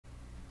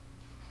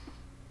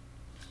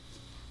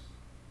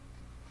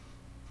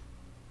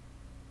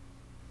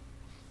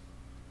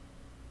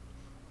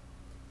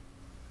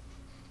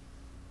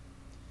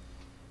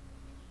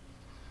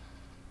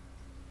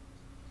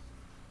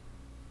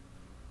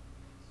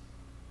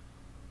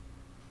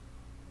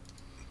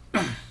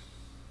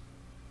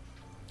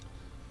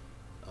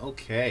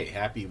Okay,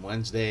 happy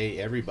Wednesday,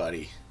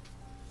 everybody.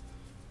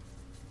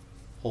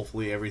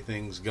 Hopefully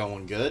everything's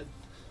going good.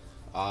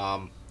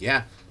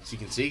 Yeah, as you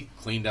can see,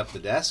 cleaned up the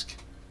desk.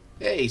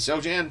 Hey,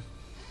 Sojan.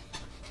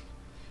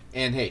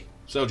 And hey,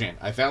 Sojan,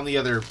 I found the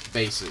other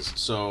bases.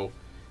 So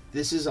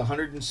this is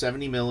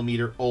 170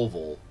 millimeter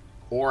oval,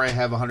 or I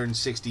have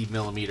 160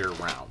 millimeter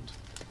round.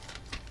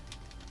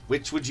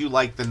 Which would you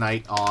like the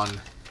knight on?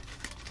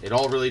 It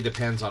all really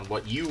depends on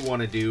what you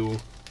want to do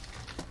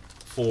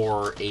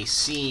for a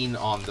scene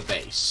on the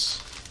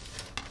base.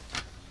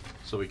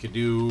 So we could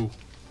do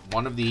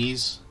one of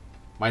these.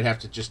 Might have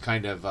to just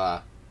kind of,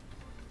 a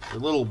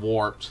little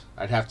warped.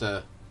 I'd have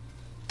to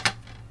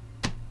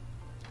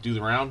do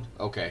the round.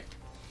 Okay.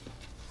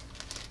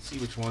 See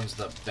which one's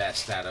the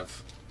best out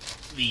of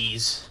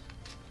these.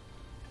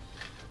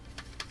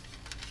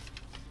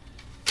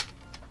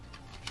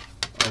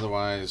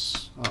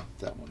 Otherwise, oh,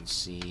 that one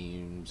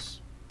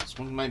seems... This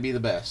one might be the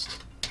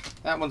best.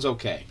 That one's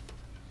okay.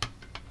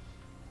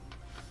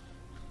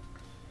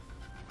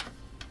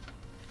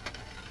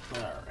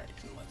 Alright,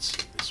 let's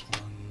see this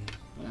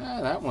one.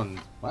 Ah, that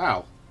one.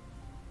 Wow.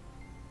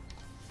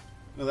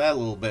 Look at that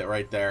little bit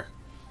right there.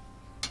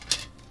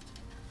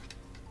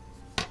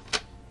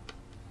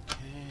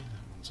 Okay,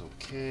 that one's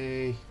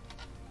okay.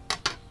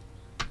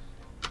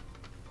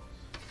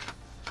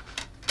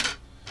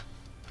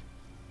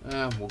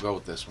 We'll go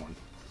with this one.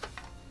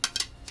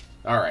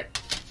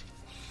 Alright.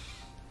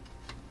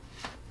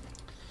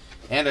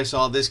 And I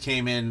saw this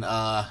came in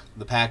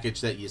the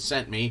package that you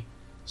sent me.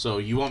 So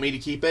you want me to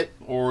keep it,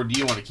 or do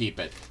you want to keep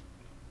it?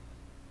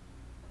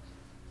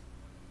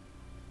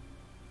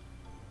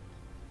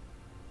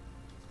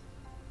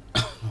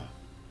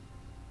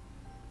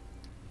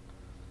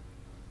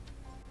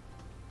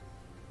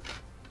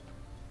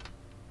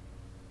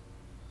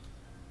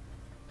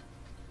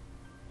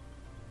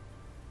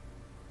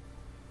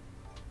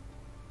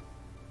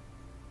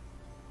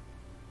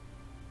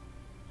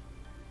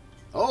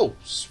 Oh,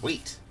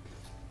 sweet.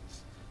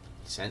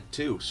 Sent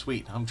two.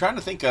 Sweet. I'm trying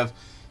to think of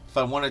if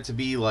I want it to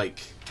be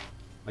like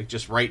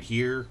just right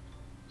here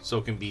so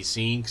it can be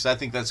seen, because I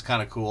think that's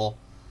kind of cool.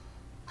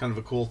 Kind of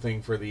a cool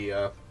thing for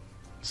the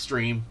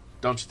stream,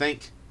 don't you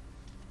think?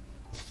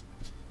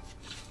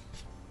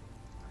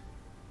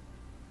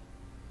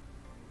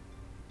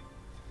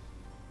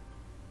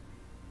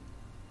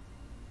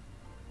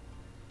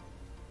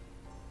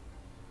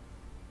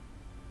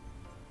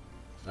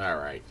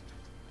 Alright.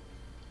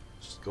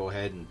 Just go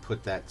ahead and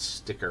put that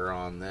sticker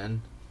on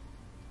then.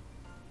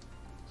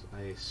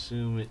 I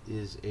assume it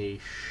is a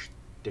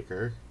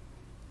sticker.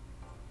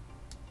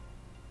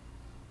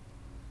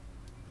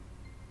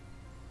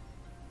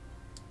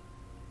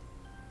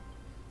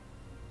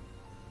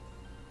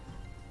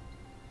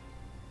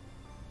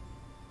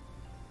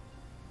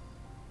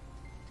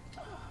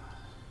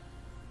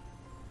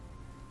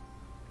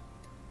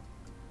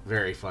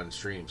 Very fun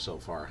stream so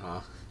far,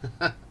 huh?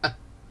 There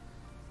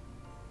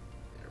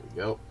we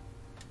go.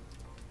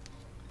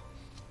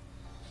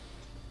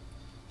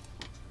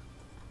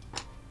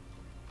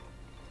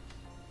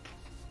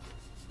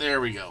 There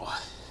we go.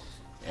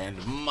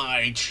 And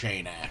my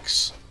chain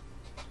axe.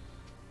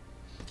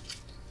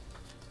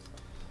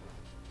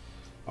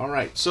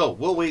 Alright, so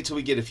we'll wait till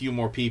we get a few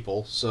more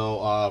people.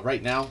 So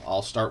right now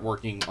I'll start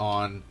working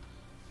on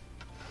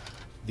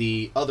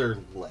the other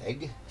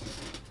leg.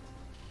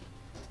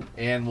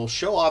 And we'll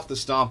show off the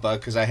Stampa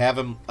because I have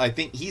him, I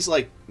think he's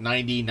like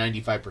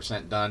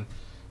 90-95% done.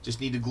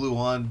 Just need to glue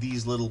on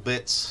these little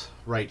bits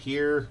right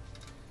here.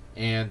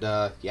 And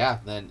yeah,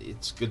 then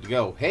it's good to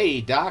go.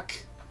 Hey, Doc.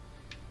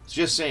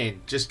 Just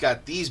saying, just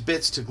got these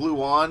bits to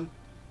glue on.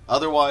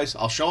 Otherwise,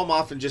 I'll show them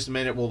off in just a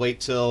minute. We'll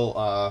wait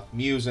till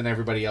Muse and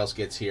everybody else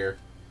gets here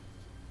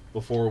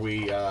before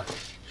we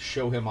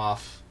show him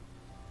off.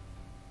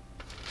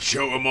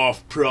 Show him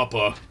off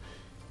proper.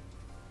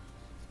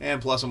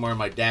 And plus, I'm wearing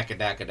my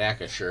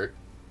Daka shirt,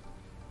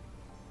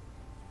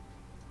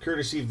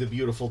 courtesy of the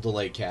beautiful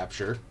delay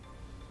capture.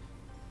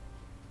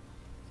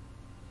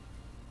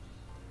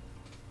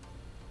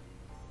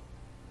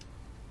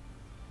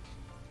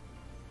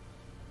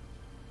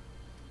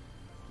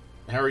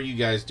 How are you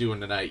guys doing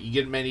tonight? You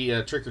getting many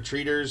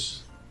trick-or-treaters,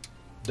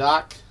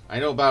 Doc? I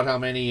know about how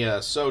many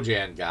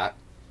Sojan got.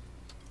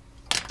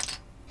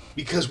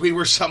 Because we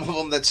were some of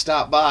them that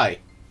stopped by.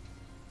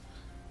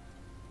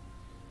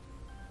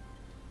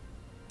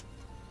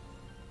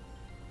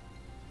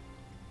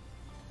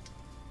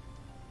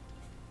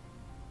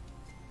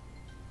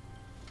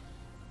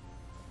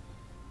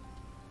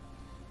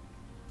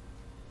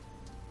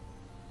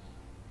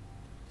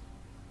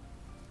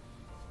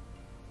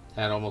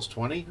 Had almost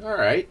 20?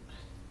 Alright.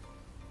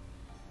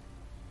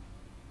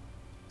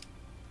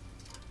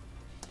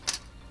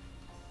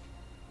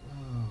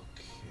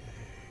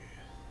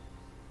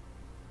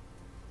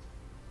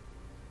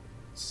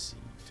 Let's see,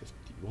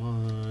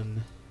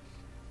 51.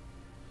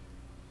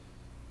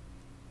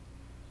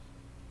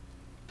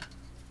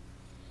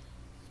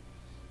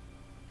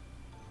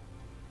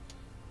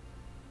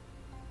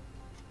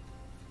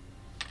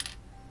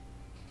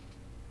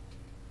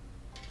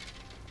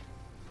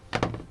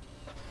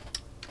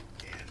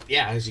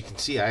 yeah, as you can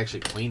see, I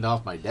actually cleaned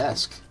off my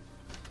desk.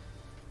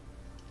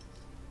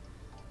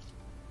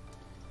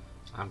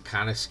 I'm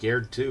kind of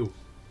scared too.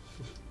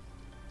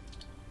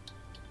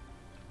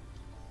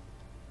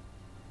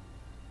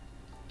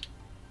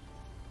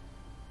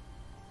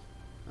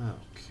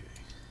 Okay.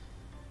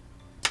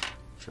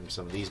 Trim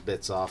some of these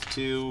bits off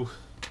too.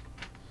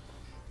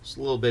 Just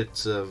little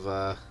bits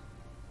of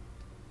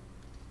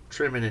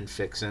trimming and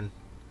fixing.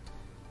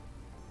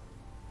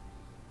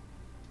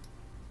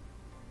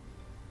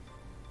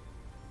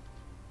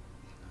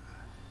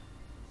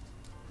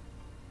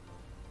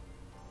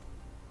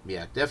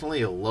 Yeah,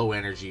 definitely a low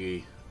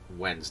energy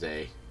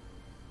Wednesday.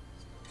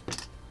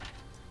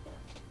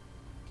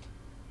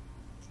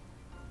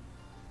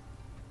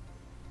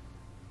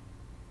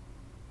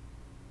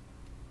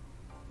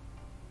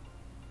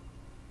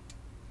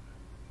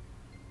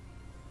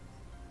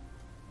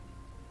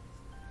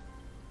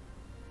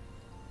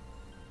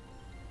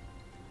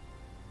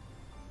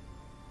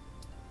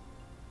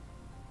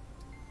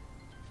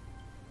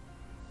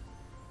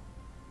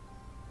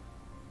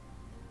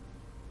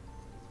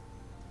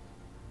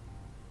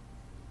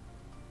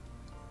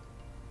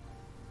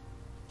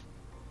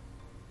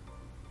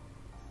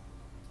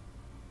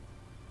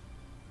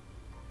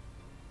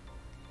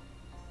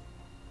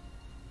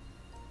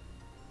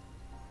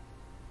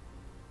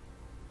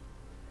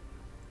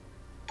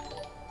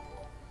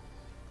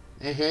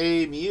 Hey,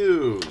 hey,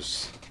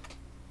 Muse.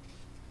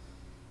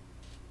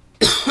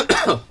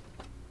 Let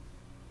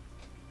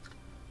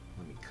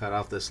me cut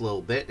off this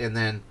little bit, and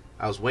then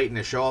I was waiting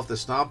to show off the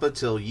Stompa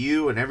till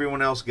you and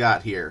everyone else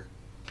got here.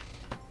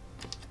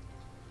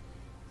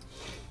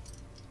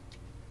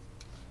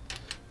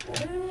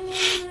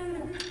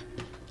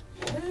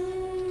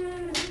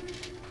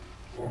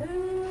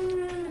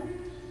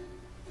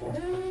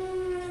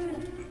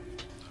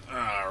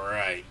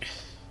 Alright.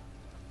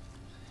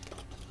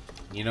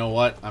 You know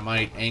what? I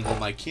might angle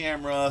my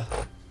camera.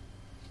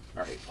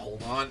 Alright,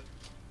 hold on.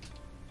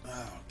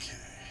 Okay.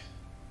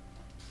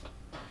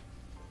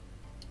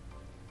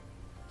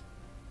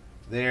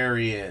 There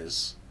he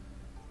is.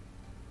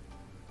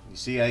 You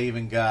see, I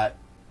even got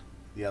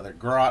the other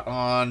grot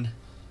on.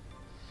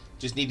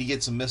 Just need to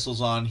get some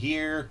missiles on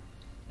here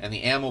and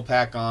the ammo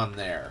pack on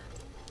there.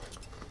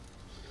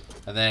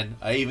 And then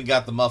I even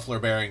got the muffler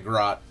bearing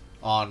grot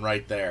on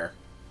right there.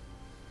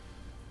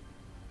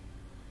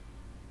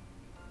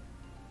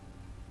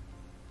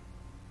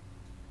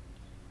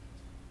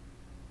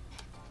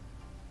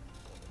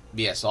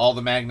 Yes, all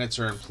the magnets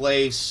are in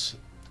place.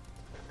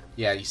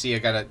 Yeah, you see I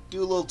gotta do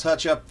a little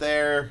touch up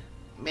there.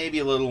 Maybe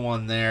a little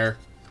one there.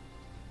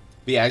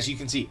 But yeah, as you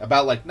can see,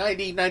 about like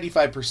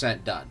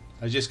 90-95% done.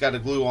 I just gotta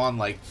glue on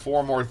like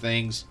 4 more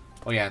things.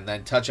 Oh yeah, and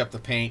then touch up the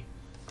paint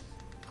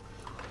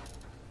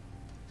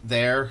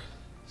there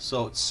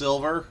so it's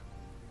silver.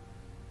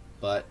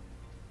 But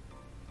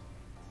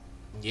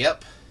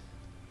yep,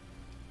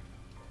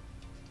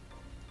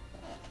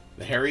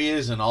 there he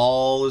is in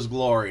all his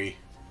glory.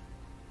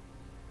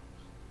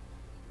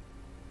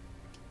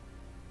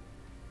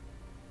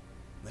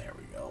 There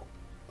we go.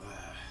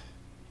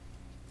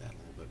 That a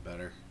little bit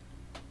better.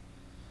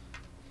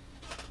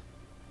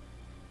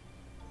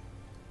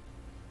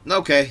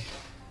 Okay.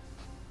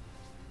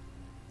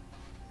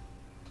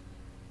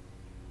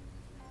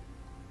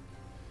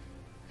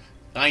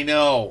 I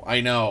know.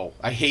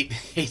 I hate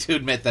to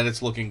admit that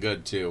it's looking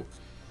good too.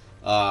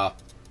 But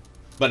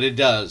it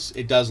does.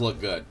 It does look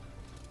good.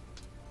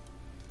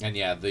 And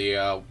yeah,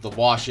 the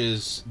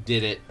washes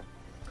did it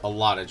a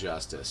lot of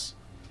justice.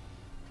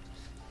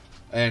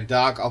 And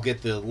Doc, I'll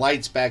get the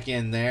lights back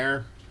in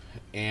there.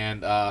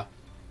 And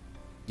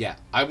yeah,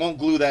 I won't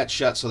glue that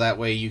shut so that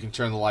way you can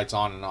turn the lights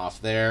on and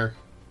off there.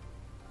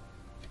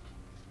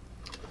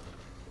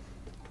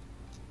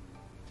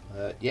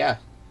 Yeah.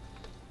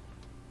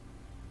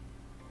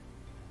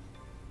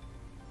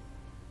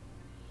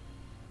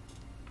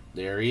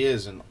 There he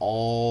is in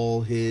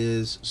all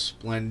his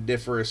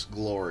splendiferous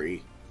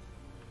glory.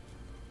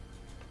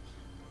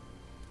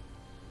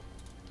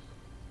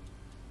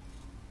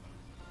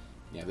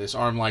 Yeah, this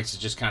arm likes to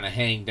just kind of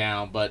hang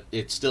down, but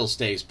it still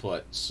stays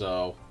put,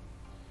 so.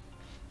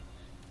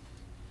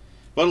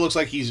 But it looks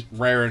like he's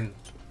rearing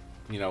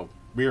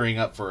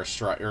up for a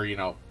strike,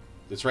 or,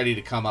 it's ready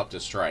to come up to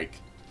strike.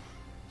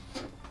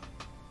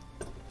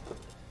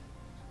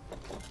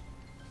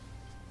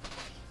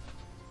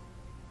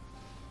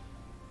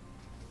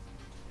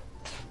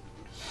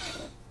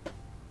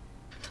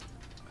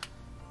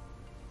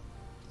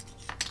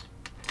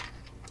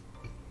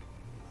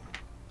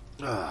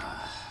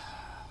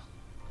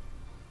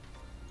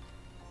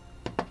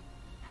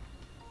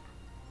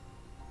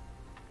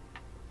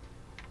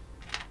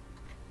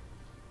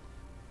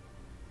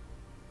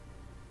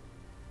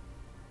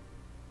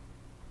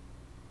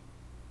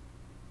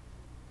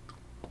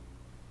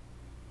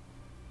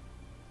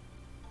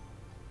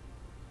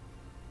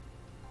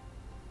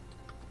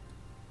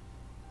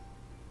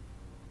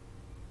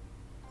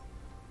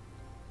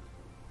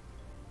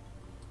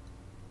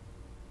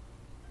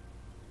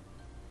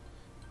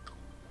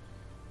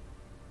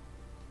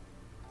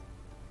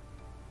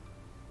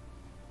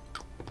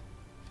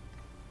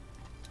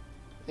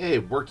 Hey,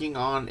 working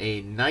on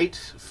a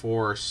knight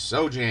for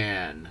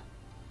Sojan.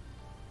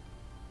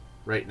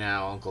 Right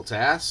now, Uncle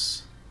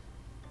Tass.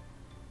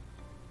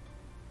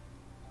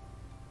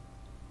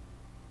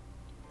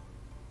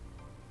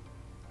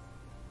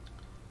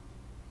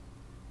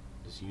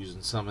 Just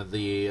using some of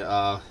the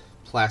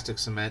plastic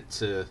cement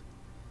to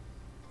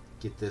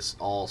get this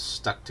all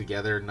stuck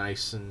together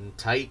nice and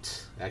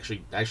tight.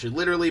 Actually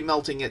literally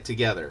melting it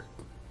together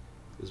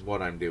is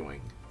what I'm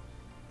doing.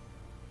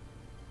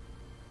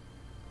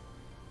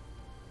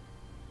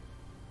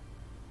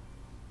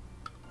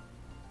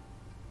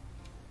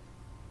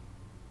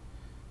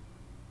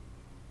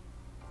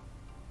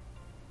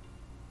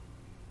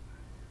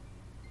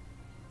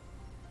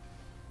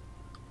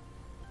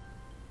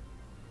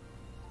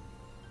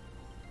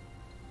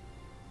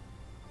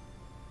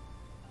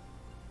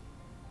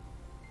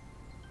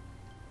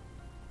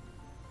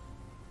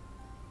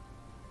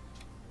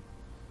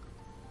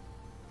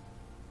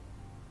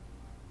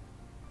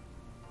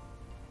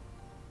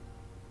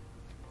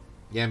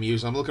 Yeah,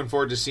 Muse, I'm looking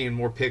forward to seeing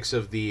more pics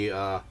of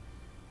the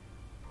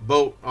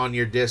boat on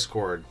your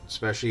Discord,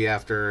 especially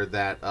after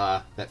that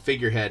that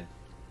figurehead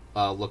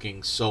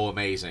looking so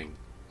amazing.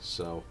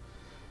 So,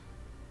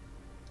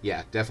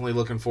 yeah, definitely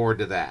looking forward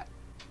to that.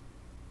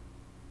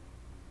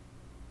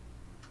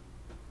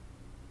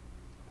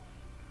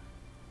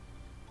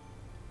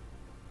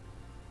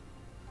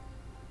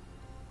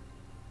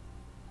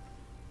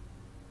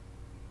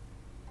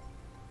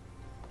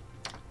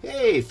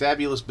 Hey,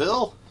 Fabulous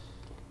Bill.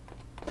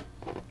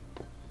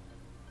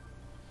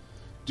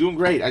 Doing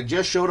great. I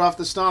just showed off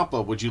the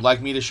Stompa. Would you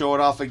like me to show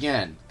it off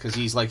again? Because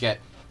he's like at...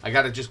 I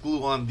gotta just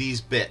glue on these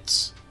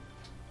bits.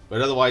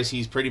 But otherwise,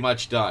 he's pretty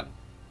much done.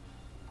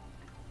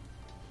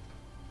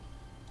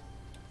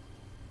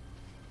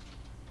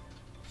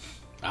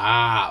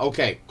 Ah,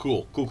 okay.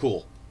 Cool.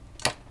 Cool.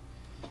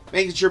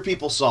 Making sure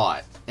people saw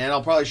it. And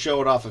I'll probably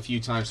show it off a few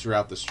times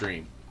throughout the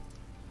stream.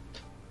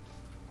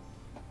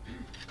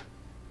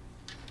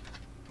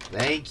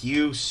 Thank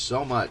you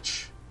so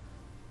much.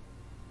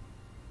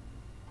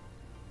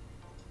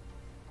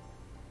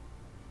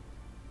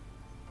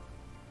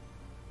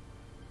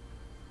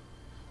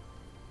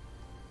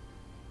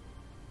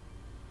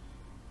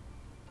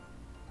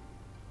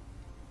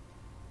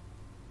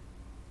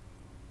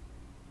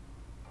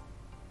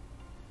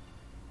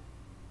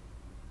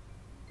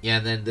 Yeah,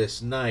 and then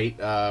this night,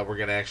 we're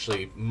going to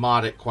actually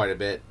mod it quite a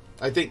bit.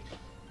 I think,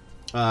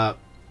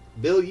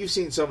 Bill, you've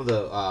seen some of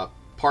the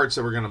parts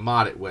that we're going to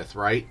mod it with,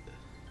 right?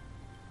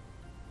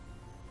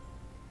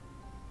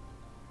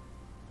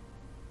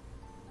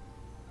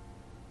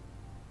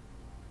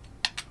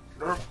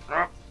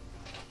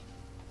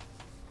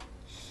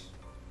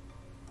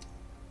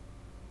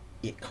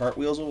 It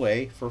cartwheels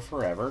away for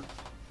forever.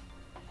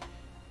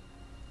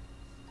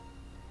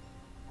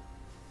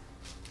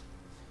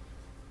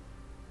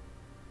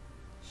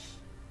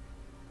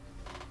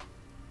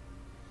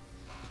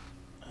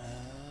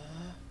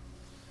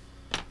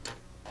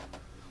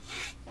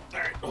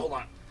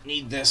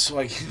 Need this so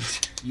I can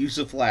use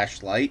a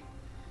flashlight.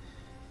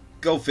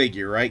 Go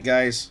figure, right,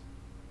 guys?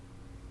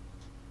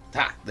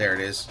 Ha! There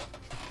it is.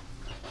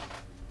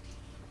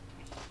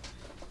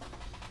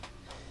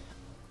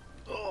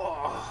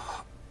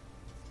 Oh.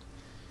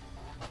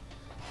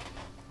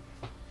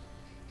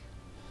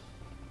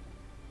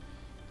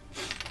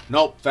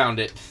 Nope, found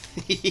it.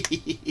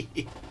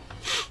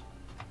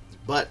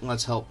 But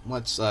let's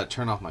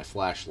turn off my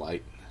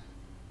flashlight.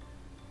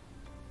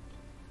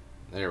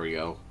 There we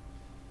go.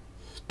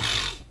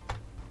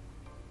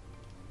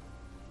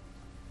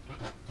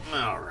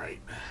 Alright.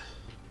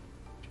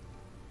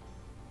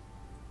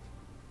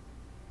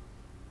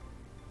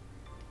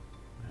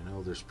 I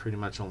know there's pretty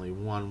much only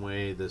one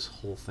way this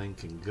whole thing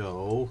can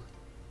go.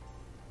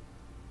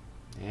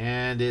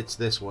 And it's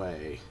this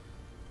way.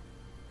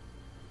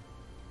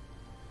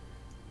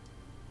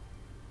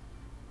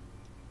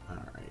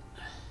 Alright.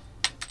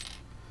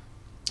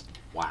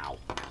 Wow.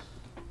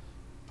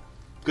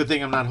 Good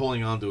thing I'm not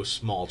holding on to a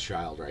small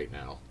child right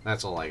now.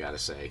 That's all I gotta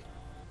say.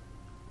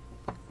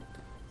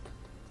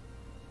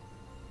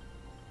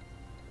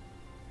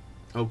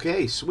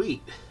 Okay,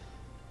 sweet.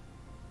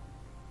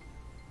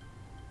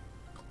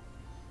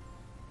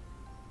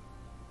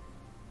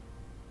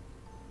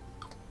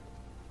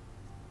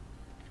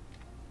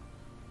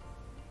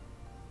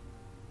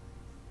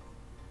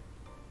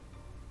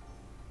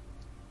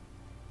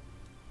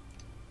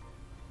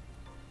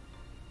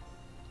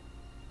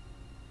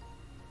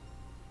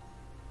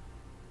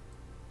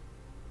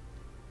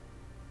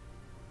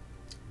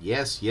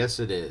 Yes,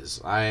 it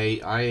is. I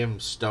am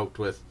stoked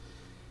with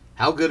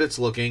how good it's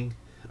looking.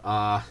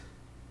 As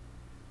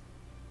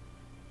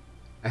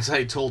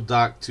I told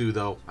Doc too,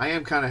 though, I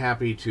am kind of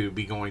happy to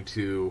be going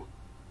to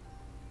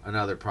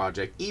another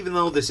project. Even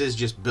though this is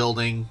just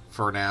building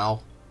for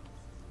now,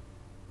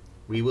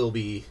 we will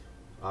be,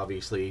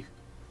 obviously,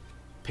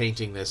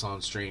 painting this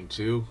on stream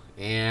too.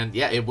 And,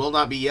 yeah, it will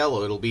not be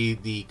yellow. It'll be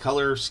the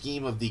color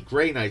scheme of the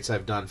Grey Knights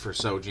I've done for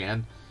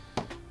Sojan,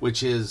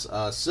 which is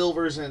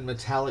silvers and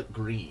metallic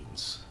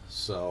greens.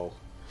 So,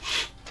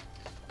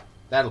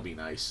 That'll be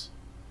nice.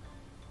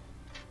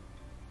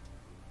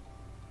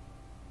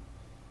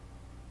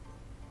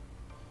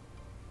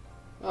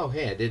 Oh,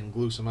 hey, I didn't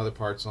glue some other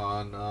parts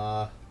on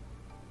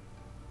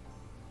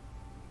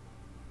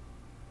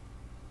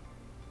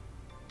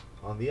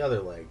the other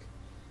leg.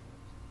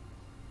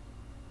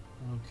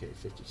 Okay,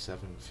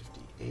 57,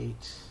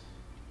 58.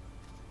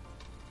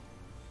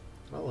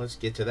 Well, let's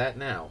get to that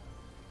now.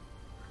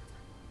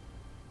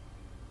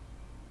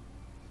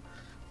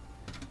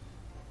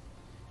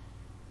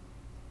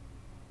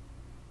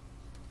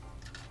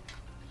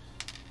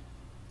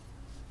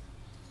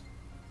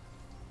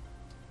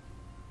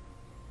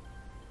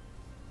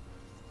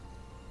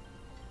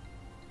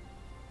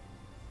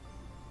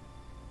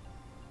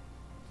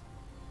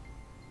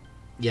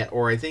 Yeah,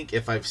 or I think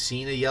if I've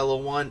seen a yellow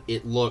one,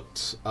 it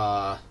looked,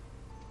 lack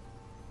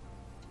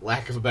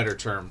of a better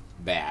term,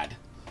 bad.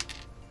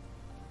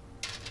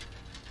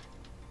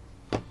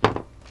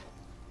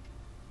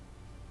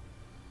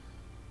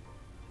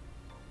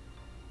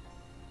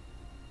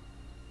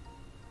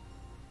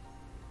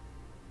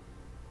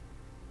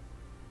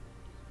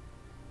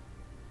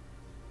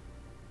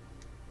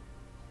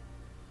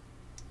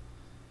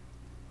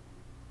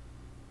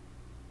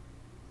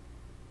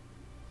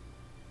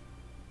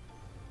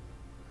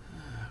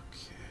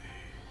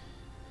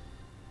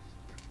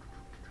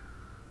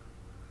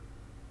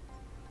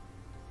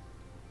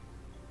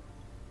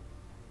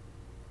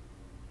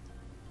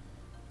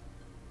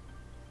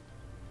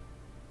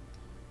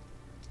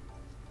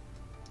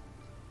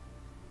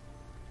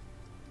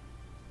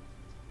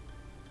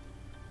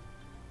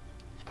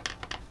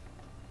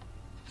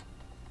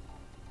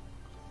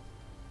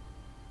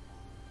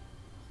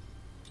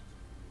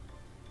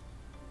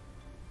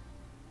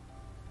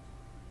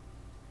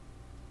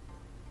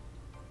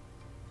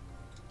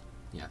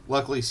 Yeah,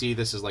 luckily, see,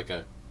 this is like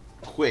a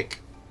quick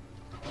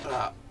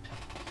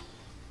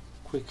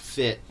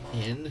fit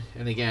in.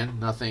 And again,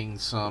 nothing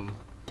some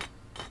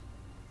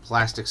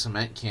plastic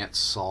cement can't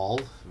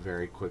solve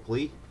very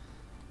quickly.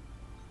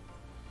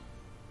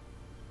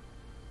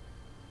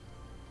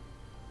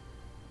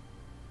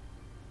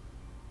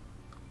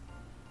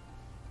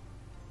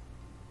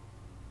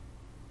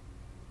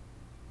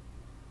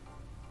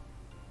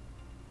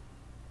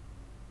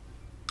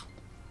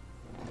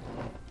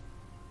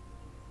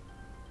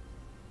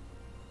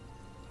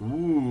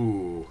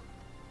 Ooh.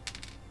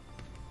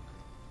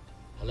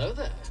 Hello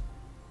there.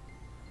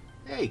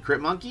 Hey, Crit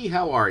Monkey,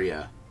 how are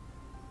ya?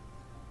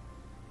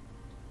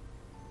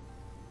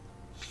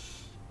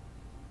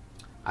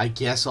 I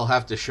guess I'll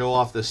have to show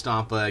off the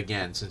Stompa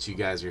again since you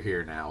guys are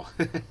here now.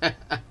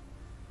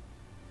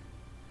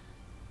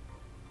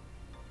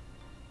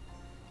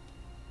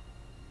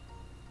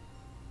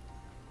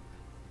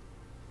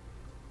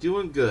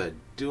 Doing good,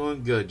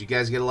 doing good. You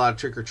guys get a lot of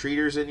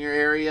trick-or-treaters in your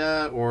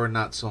area, or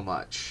not so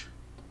much?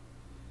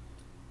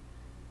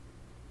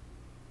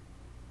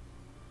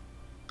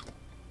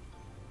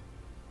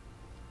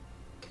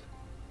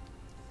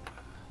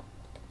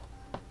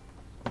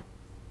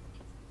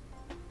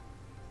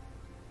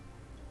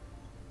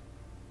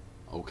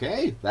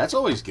 Okay, that's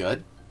always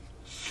good.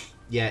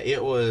 Yeah,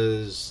 it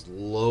was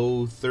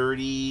low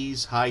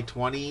 30s, high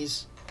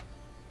 20s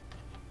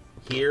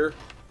here.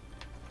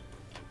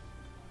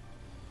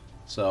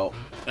 So,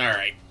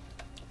 alright.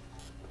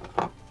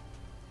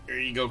 There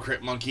you go,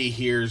 Crit Monkey.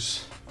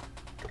 Here's...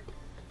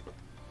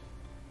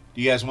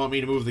 Do you guys want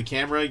me to move the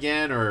camera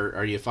again, or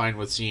are you fine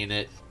with seeing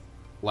it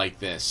like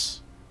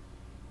this?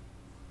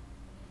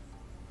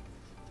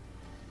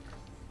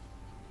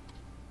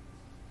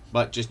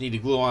 But just need to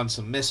glue on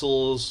some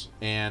missiles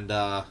and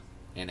an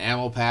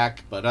ammo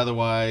pack. But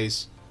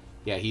otherwise,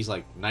 yeah, he's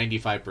like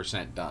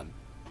 95% done.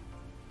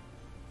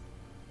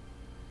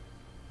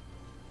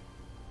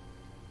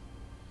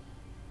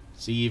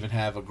 So you even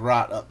have a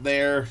grot up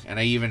there, and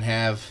I even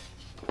have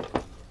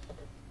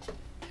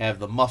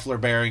the muffler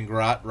bearing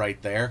grot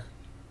right there.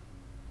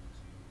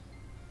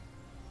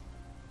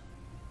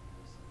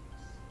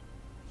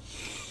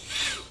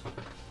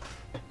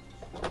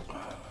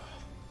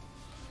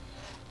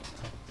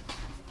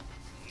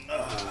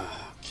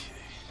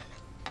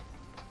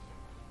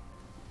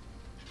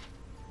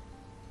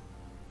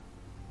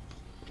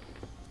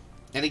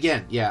 And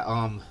again,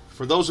 yeah,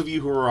 for those of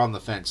you who are on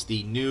the fence,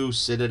 the new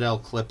Citadel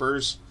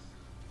clippers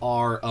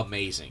are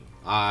amazing.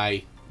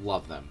 I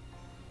love them.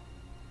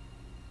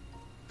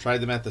 Tried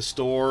them at the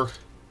store.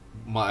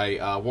 My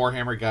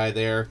Warhammer guy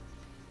there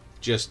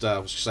just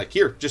was just like,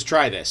 here, just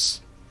try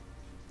this.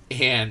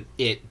 And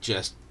it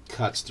just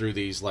cuts through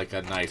these like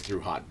a knife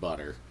through hot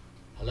butter.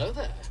 Hello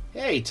there.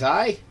 Hey,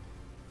 Ty.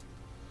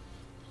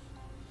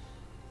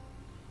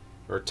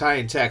 Or Ty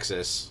in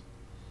Texas,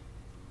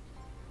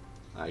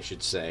 I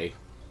should say.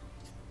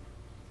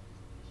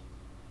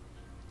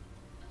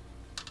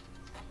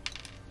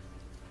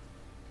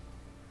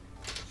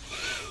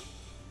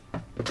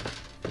 Oh,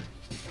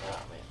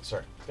 man,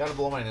 sorry. Gotta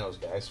blow my nose,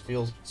 guys.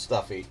 Feels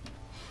stuffy.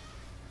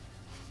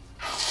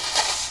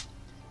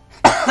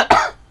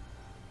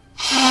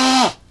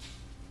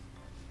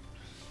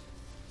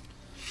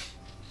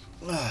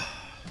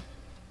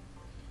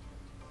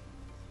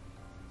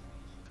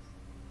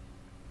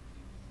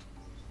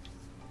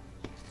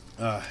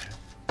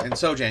 And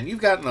Sojan, you've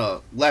gotten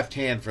a left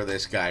hand for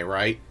this guy,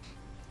 right?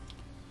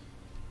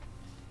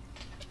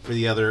 For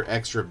the other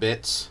extra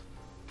bits.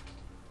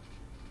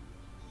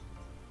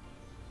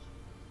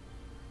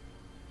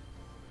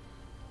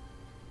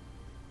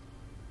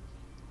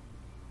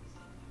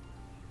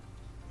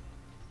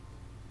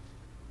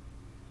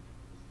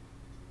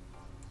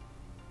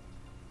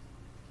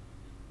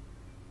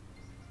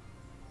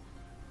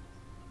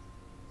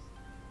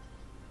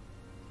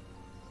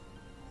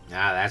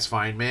 Ah, that's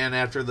fine, man.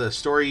 After the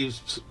story you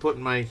put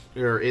in my...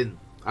 Or in...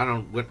 I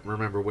don't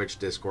remember which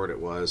Discord it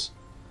was.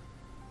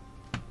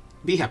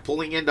 But yeah,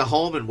 pulling into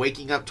home and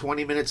waking up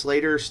 20 minutes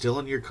later, still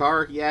in your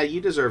car. Yeah,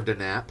 you deserved a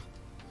nap.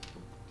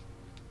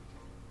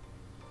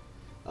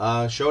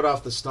 Showed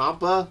off the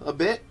Stompa a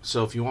bit.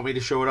 So if you want me to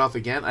show it off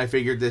again, I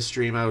figured this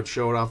stream I would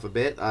show it off a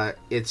bit.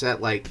 It's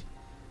at like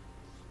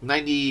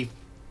 95%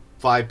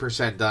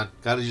 done.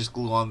 Gotta just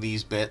glue on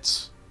these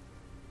bits.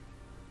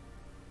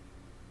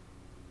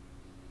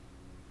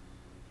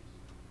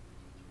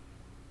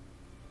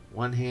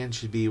 One hand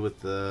should be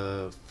with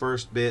the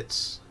first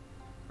bits.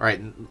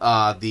 Alright,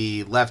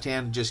 the left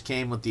hand just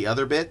came with the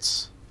other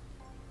bits.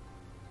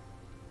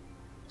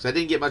 So I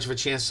didn't get much of a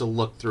chance to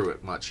look through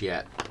it much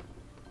yet.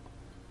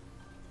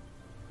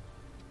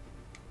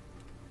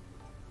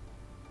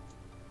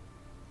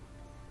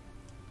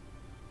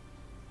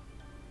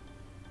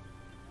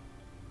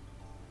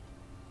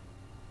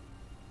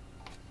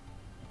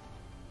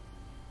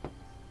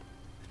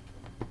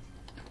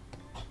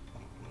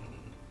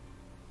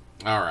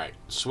 Alright,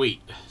 sweet.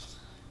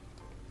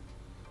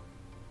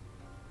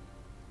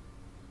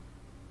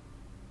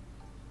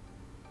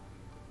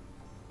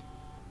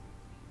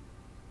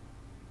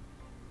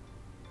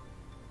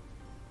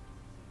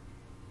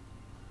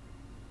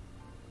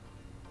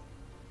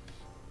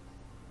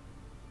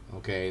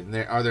 Okay,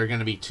 are there going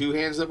to be two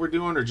hands that we're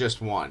doing, or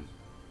just one?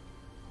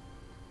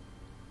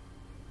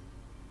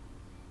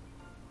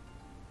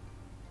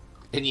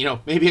 And, you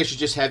know, maybe I should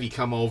just have you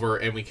come over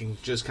and we can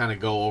just kind of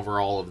go over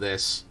all of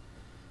this.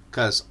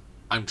 Because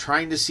I'm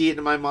trying to see it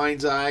in my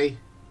mind's eye.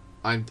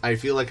 I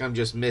feel like I'm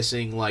just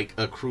missing, like,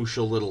 a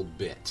crucial little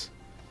bit.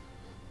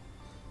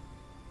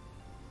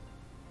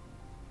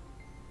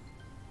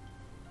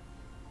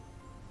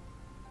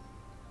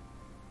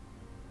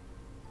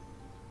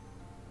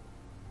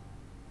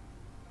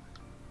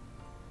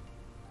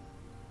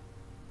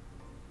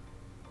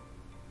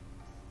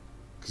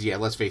 Because, yeah,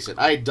 let's face it,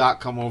 I had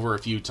Doc come over a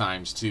few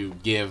times to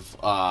give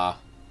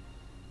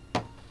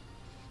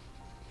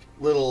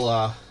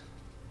little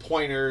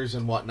pointers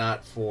and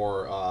whatnot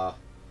for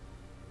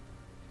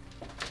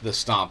the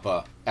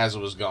Stompa as it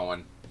was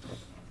going.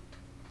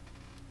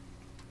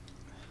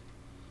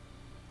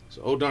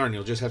 So, oh darn,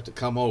 you'll just have to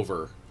come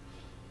over.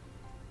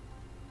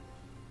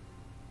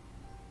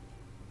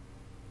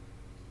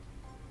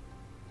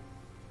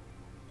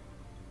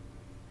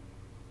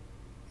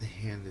 The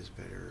hand is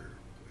better.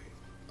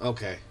 Wait.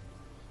 Okay.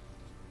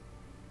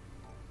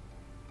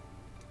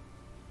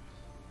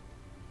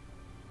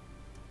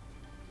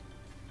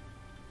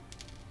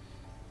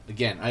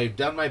 Again, I've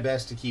done my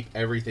best to keep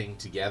everything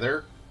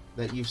together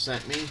that you've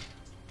sent me.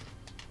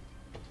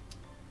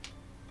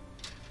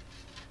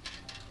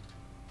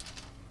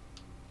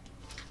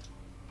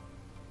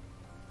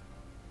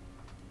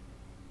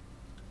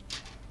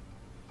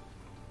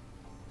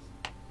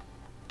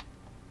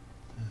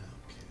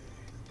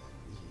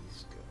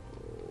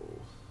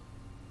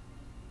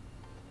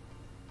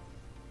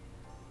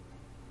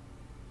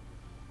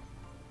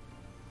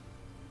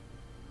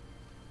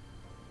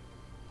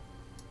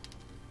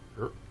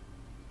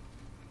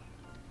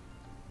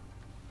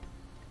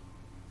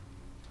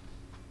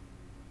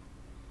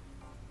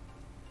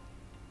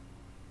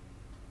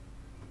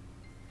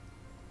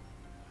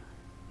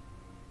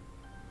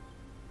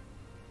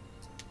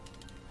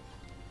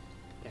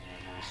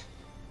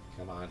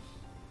 Come on. Or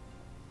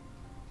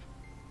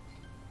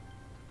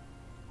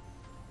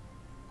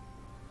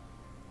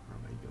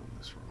am I doing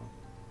this wrong?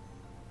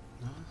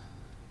 No?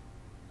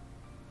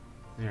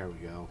 There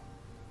we go.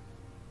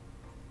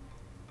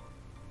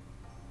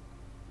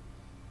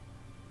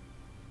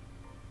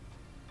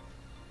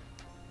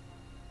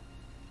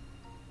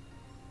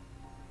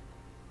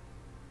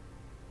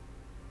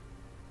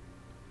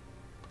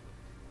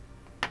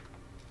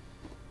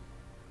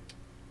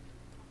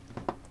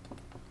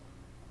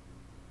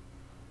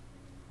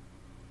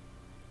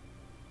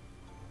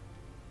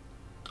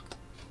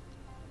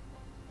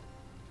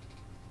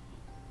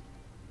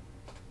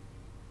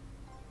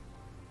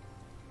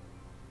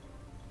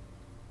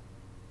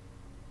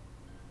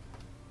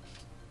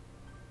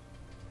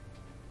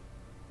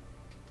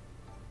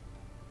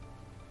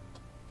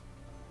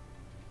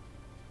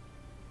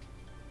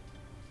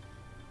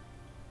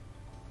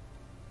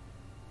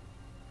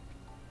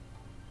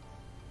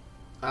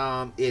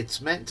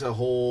 It's meant to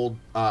hold,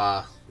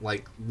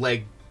 like,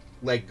 leg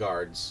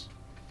guards,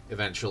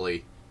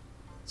 eventually.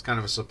 It's kind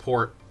of a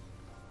support,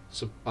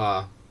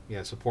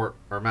 support,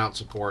 or mount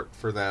support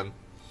for them.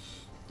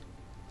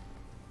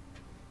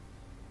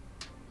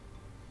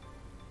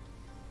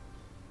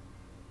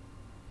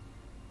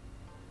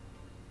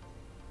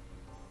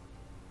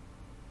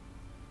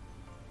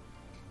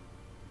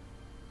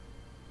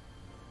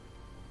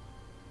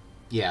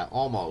 Yeah,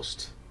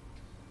 almost.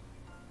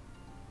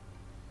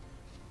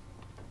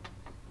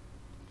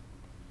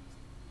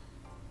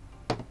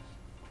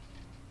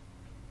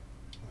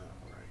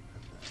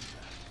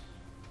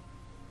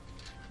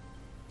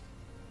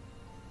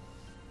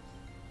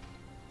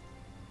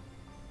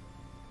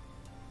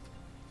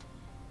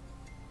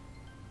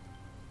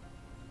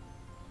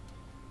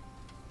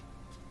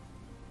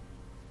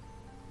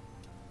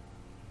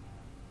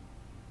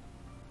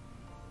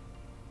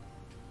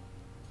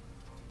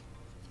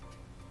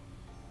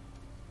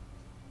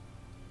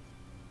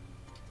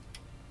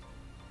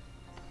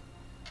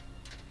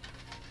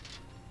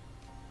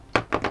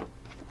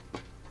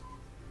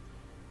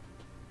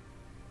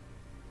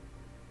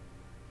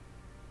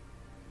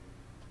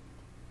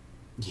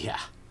 Yeah.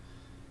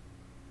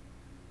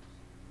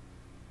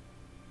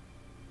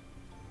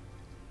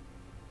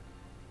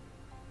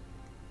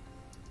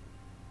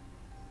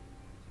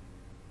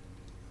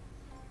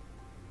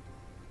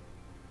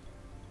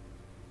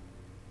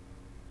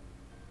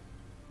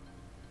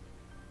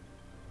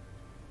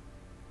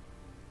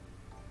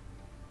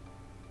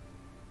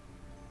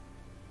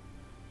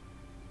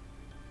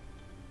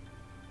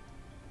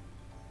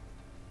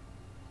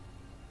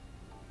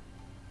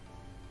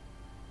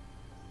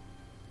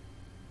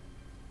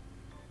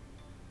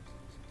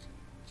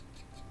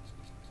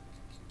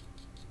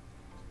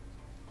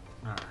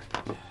 All right.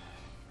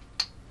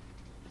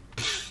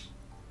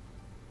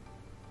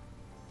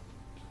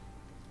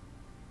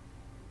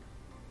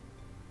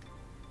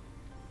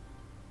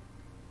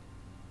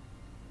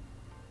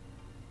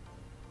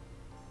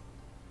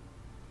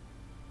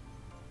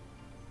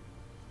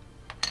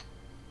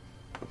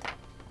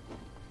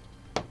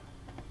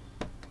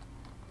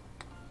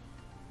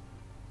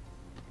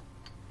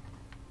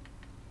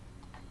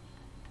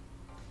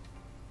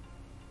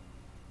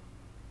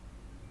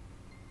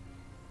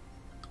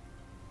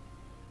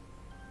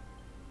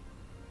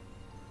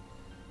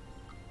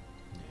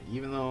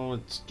 Even though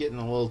it's getting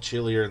a little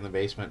chillier in the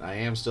basement, I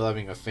am still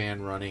having a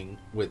fan running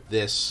with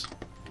this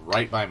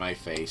right by my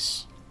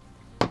face.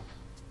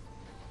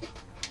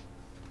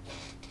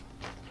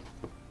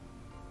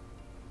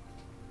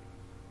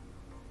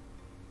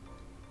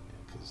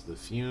 Because the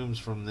fumes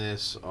from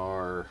this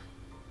are...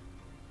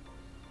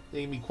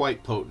 they can be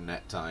quite potent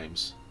at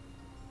times.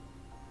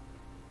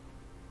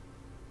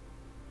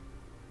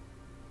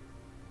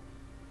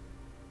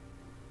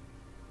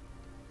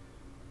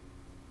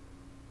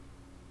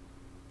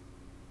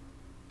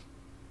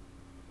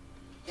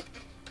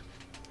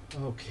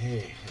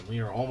 Okay, and we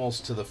are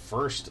almost to the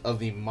first of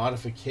the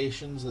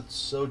modifications that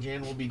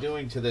Sojan will be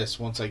doing to this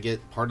once I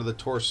get part of the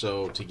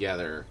torso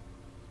together.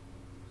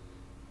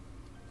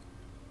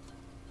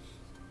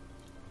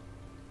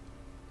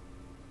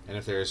 And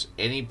if there's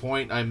any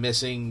point I'm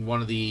missing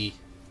one of the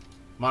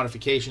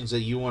modifications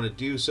that you want to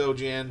do,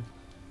 Sojan,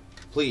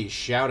 please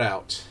shout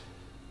out.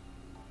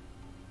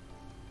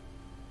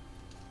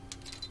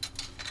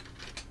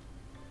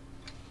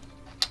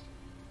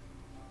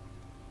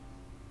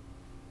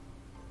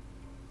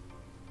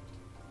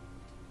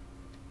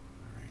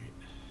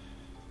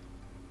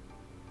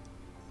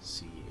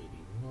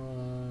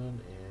 C81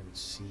 and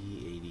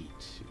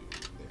C82.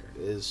 There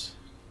it is.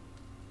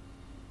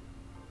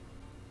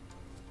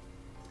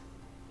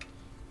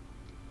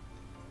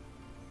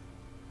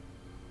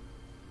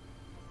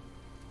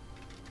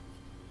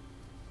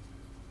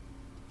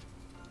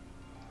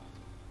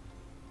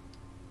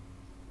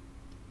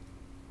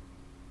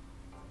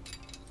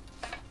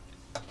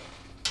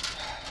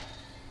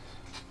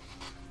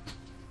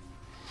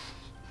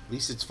 At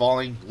least it's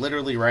falling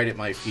literally right at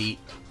my feet,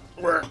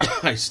 where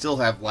I still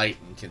have light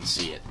and can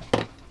see it.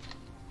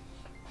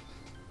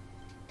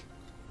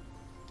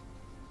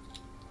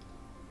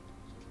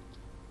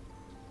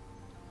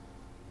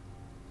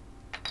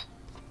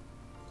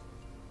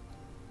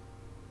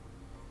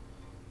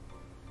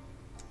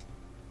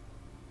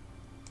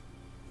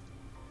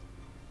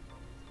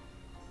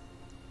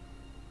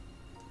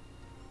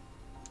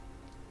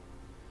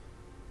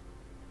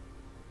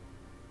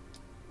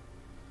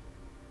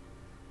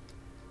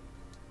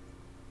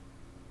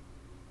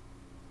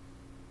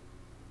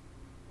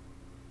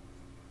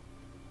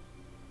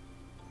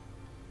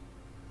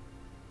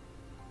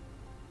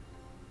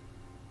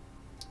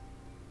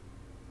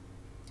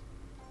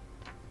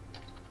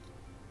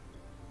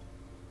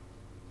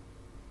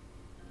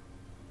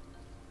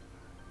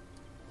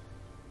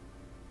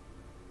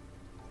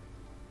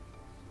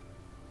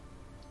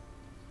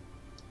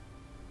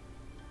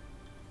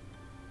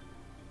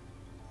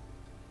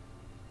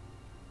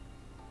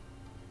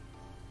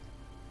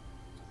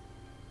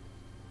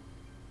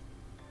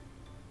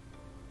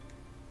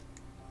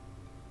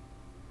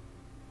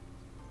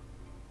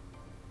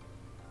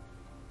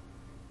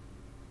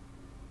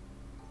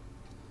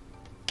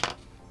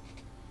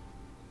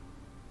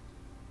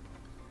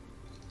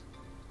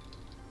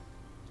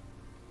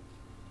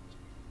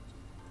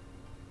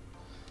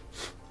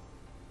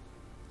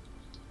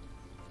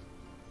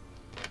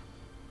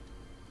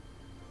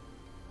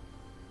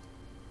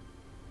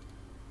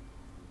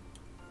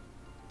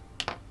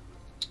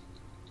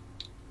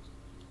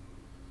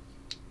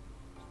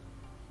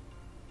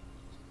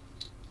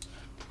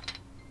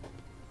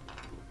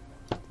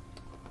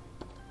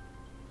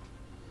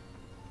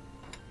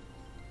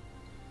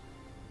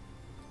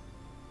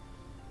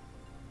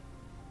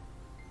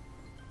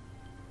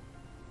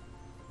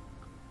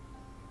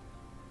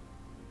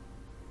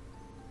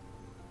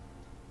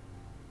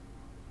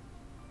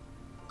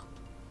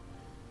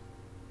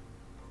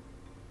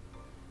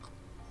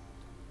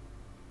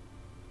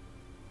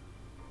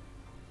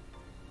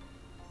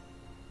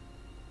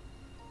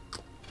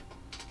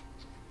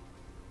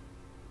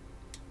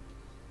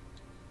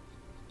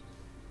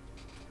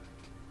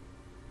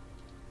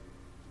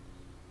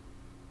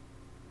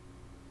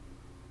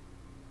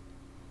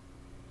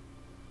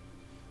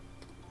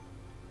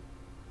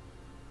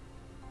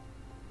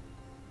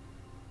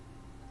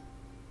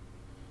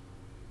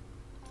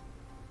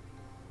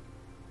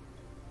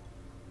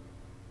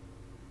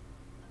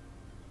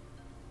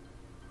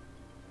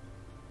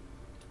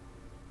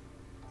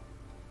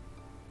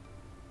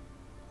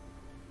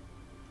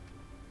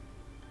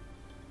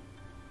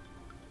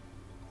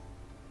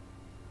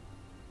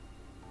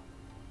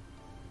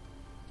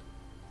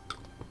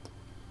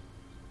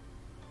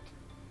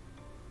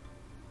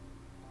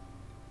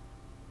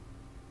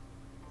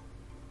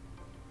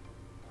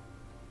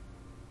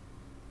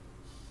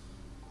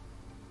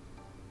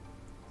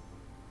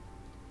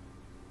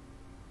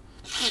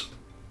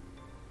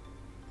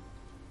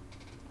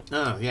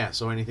 Oh, yeah.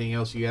 So anything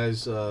else you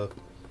guys,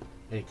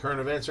 any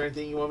current events or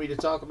anything you want me to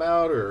talk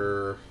about?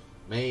 Or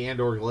May and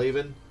or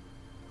Glaven?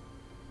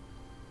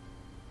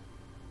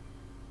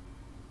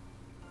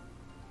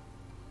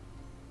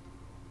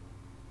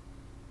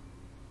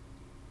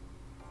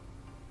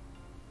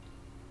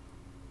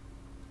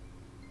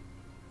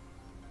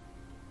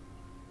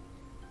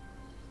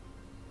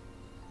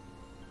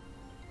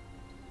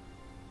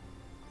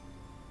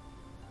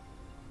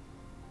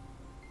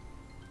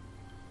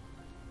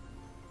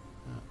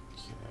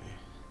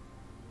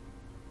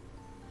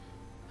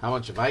 How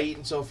much have I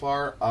eaten so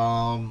far?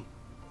 A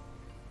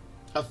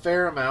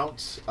fair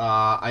amount.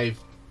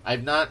 I've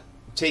not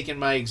taken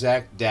my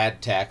exact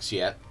dad tax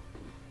yet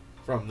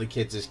from the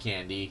kids'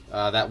 candy.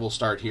 That will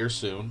start here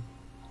soon.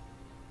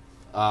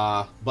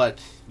 But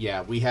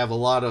yeah, we have a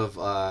lot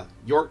of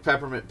York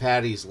peppermint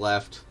patties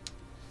left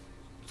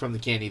from the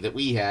candy that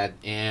we had,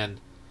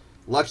 and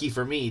lucky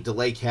for me,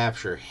 Delay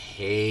Capture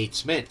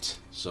hates mint,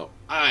 so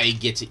I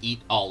get to eat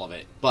all of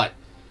it. But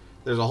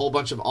there's a whole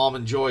bunch of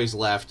Almond Joys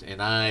left,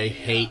 and I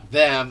hate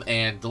them,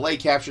 and Delay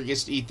Capture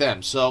gets to eat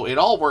them. So it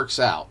all works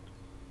out.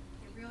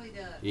 It really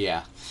does.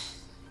 Yeah.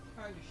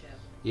 Partnership.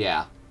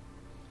 Yeah.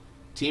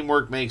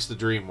 Teamwork makes the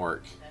dream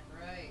work. That's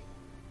right.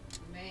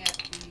 We may have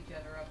to beat each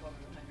other up over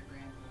the 100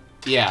 grand.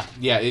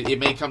 Yeah. It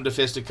may come to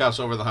fisticuffs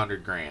over the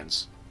 100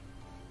 grands.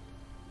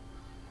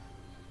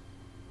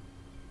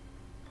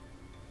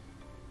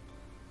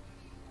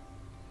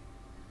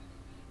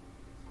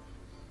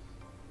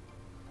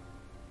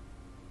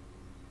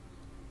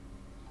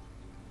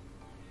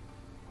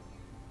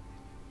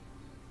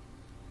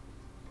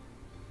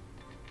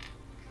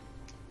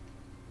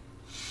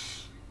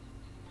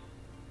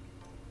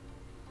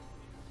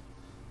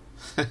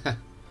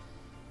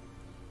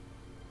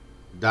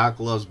 Doc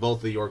loves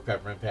both the York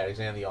peppermint patties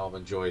and the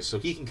Almond Joys, so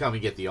he can come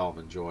and get the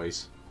Almond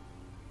Joys.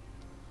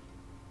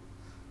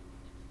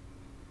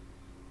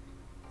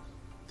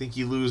 Think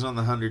you lose on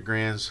the 100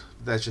 grands?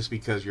 That's just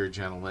because you're a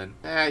gentleman.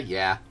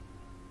 Yeah.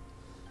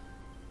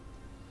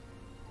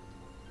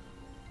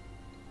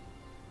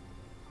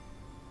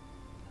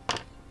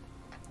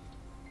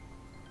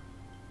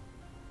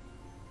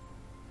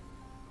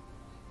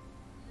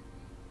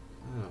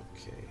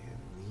 Okay, and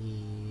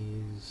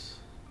these...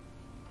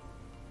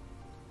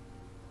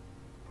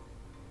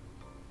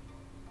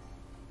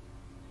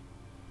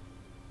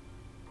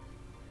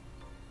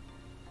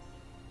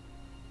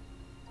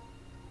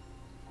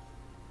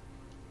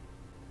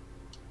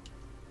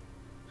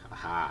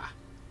 Aha.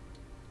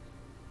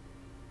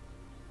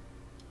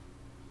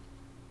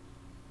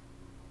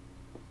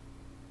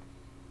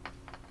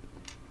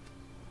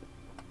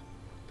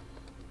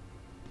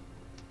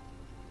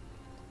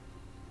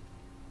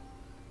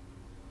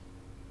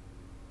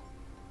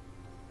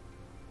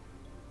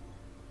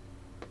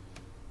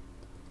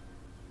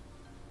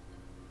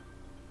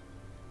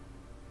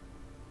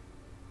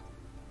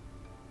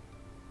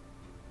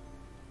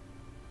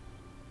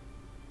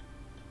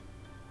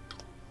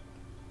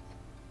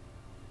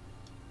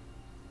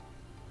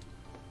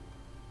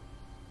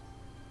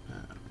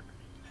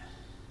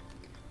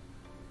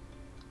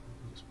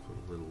 Just put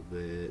a little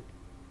bit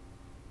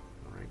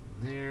right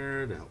in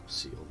there to help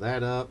seal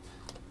that up.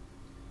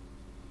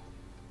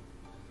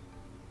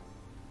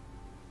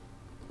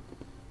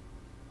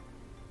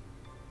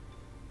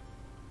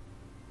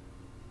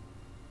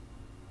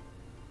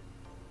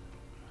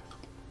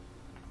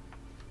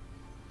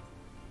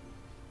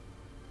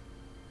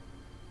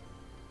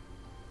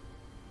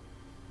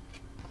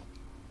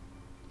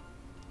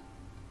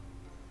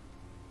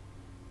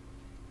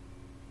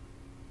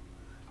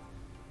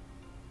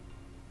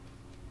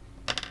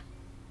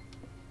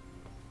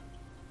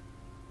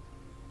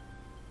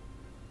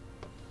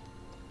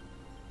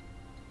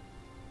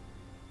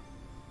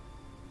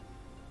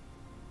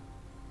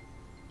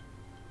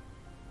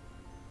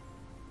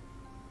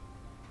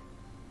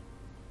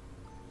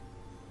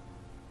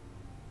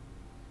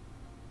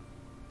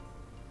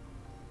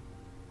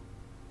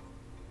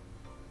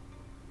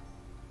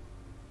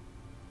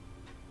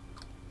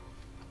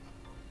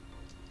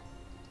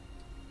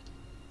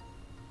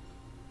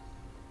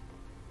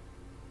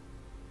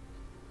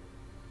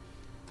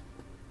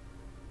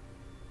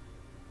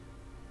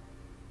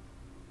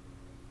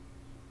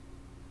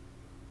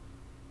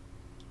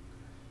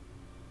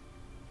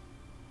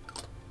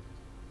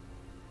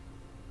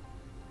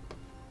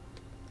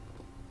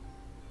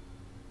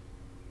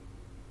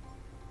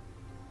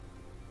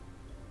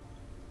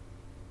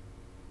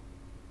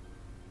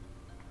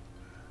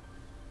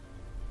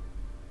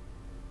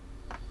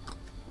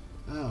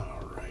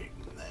 All right,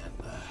 and then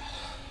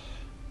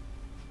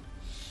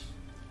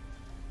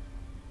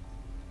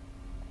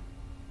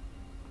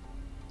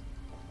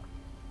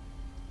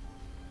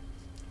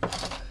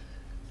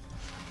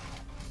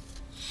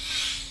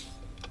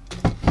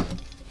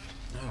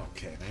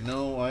okay, I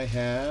know I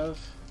have.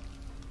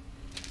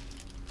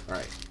 All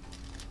right.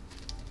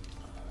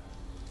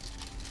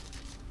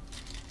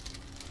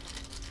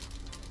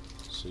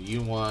 So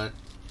you want,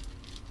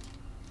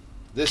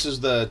 this is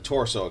the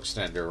torso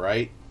extender,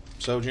 right,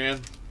 Sojan?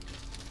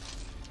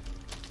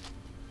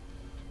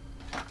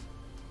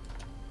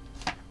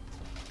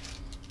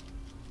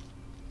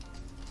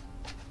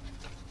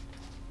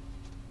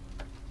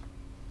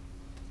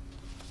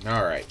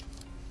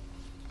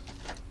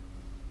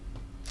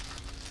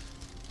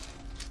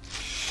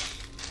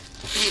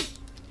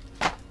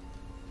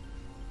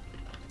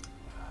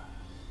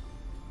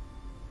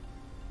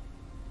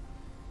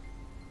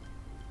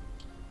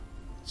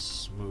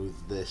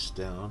 this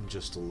down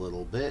just a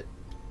little bit.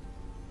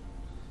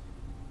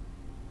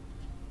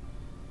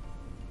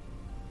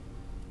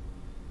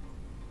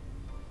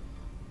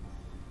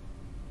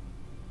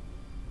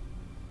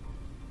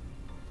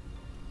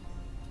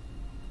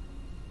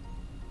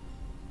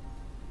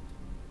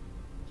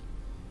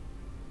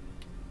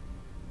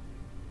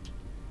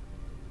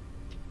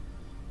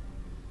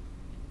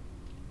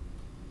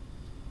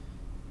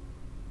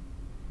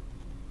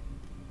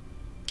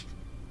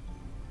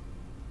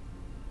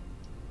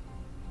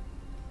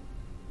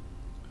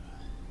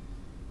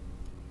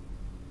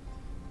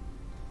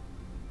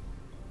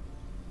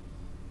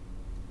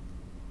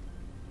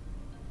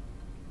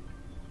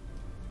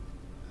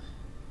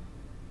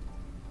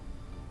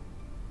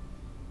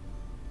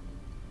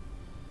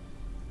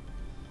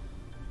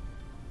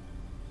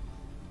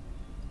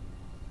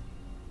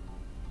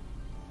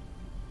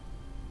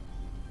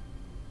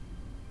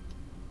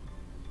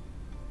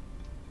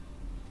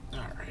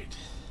 Alright.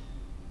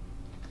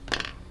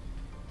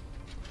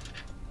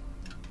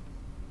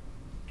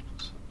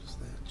 So does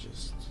that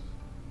just...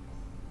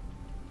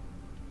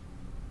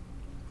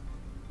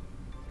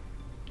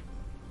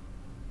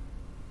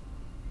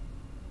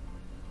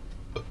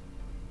 Okay,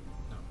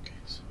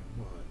 so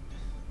what?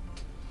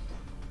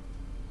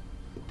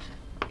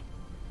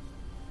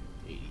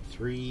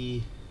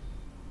 83...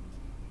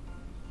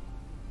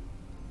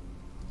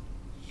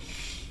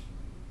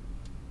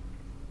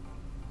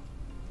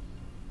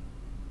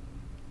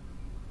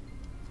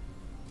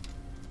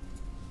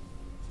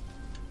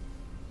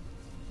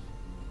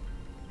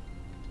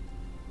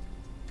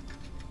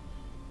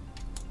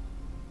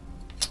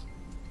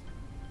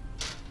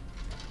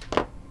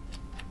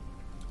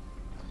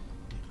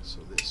 So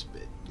this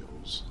bit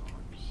goes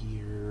on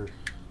here.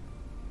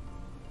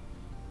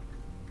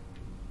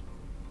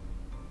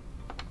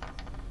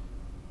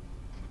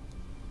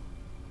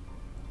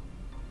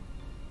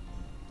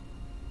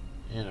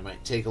 And I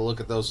might take a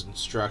look at those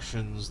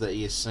instructions that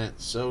you sent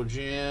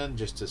Sojan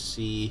just to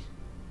see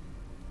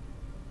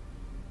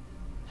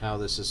how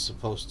this is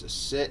supposed to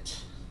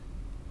sit.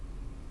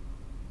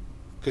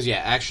 Because, yeah,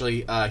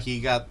 actually,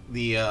 he got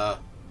the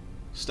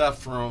stuff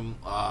from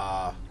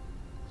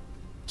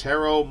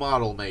Tarot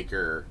Model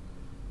Maker.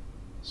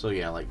 So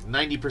yeah, like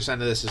 90% of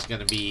this is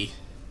going to be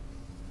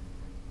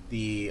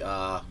the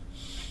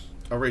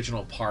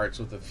original parts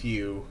with a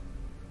few.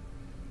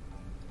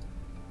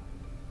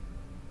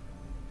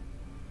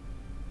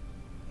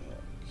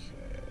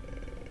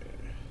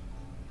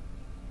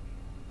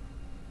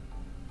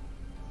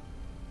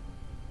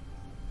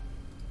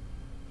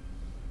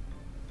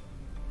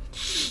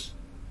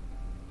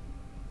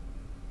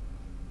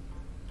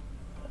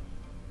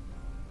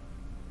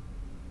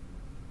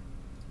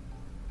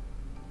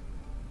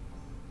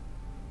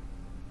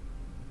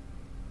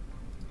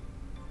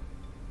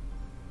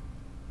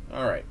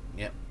 Alright,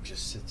 yep,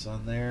 just sits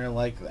on there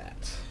like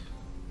that.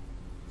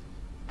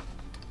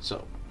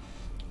 So,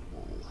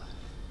 we'll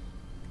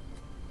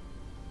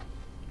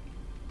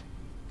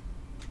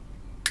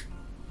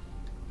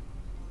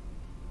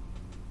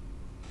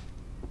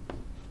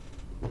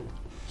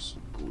just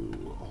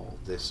glue all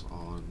this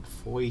on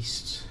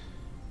foist.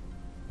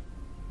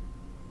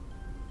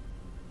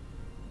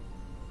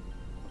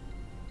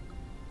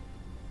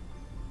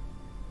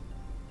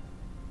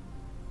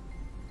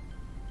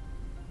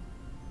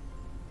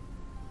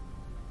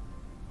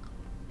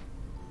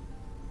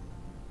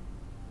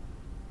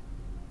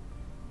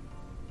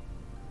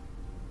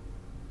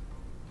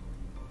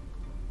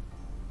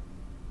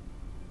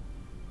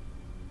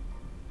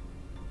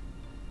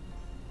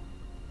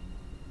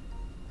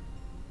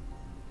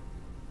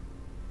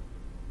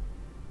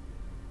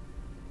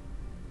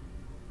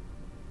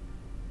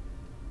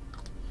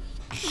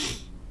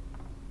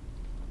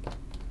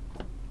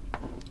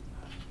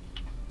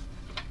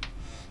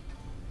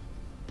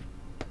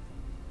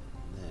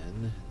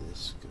 Then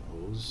this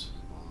goes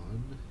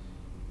on.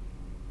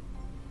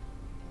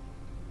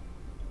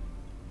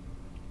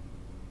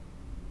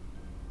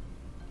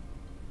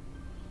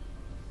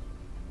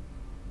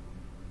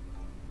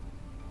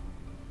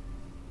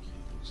 Okay,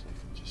 looks like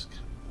it just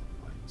kind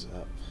of lines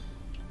up.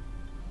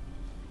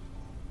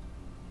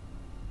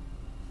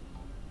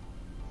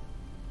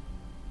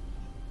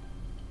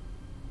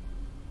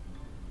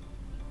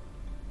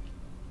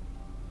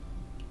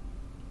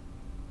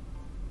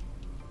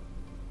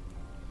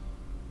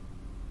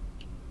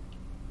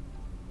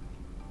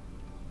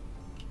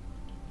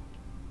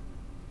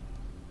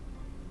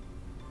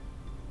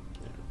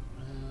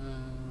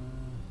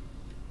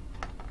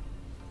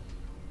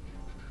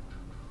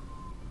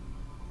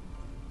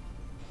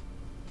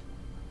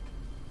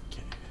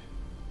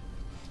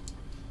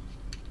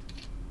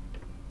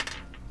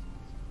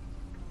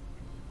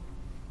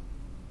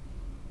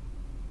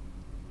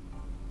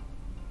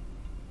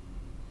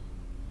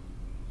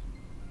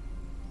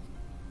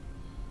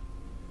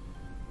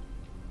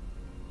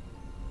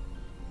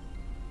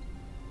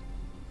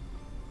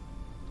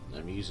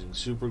 I'm using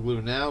super glue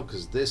now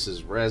because this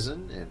is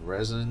resin, and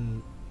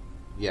resin,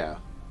 yeah,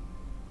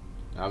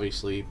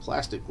 obviously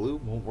plastic glue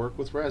won't work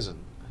with resin.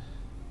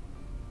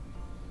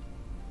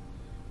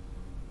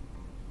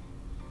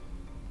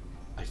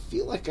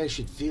 feel like I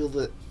should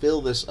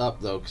fill this up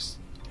though, because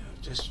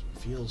it just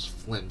feels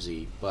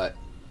flimsy. But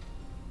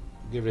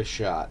give it a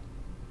shot.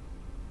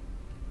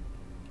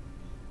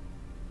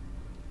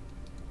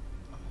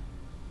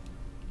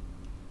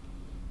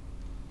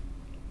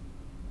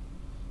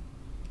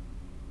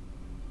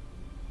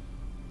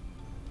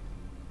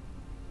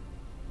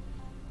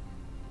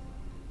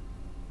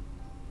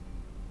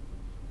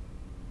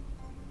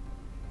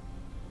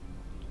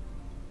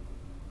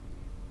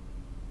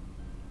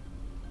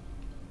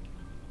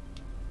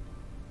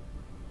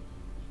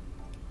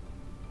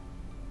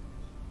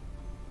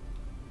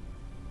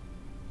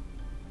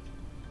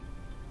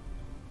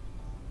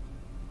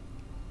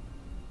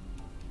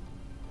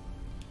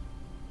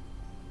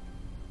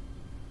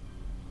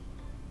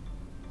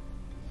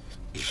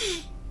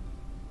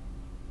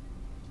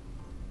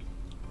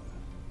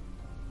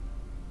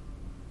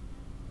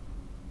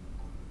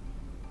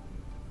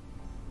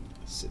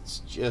 It's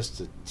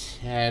just a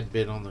tad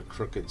bit on the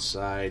crooked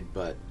side,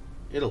 but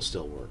it'll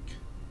still work.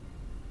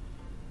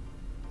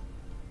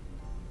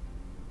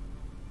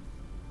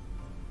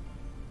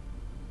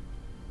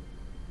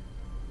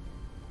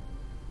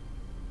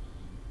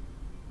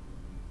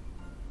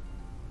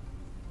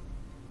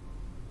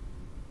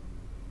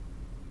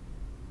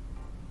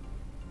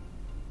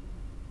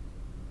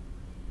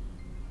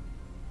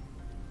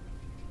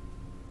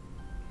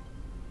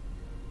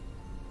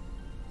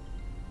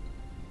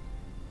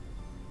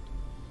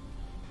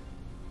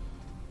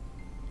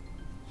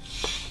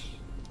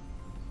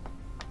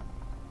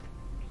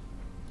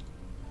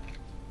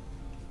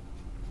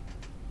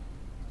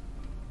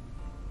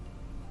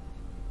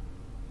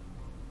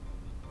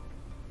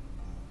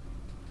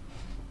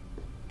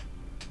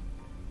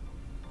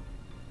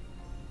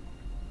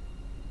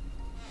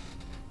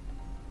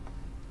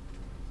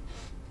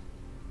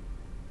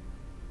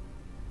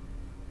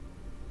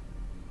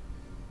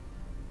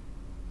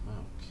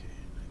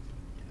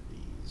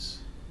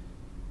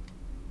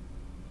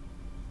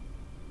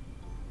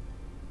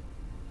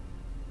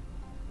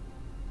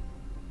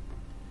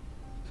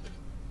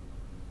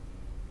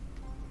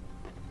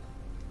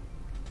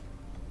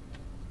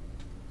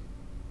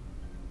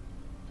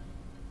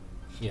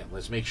 Yeah,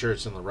 let's make sure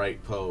it's in the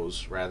right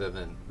pose rather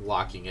than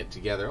locking it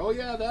together. Oh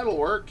yeah, that'll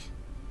work.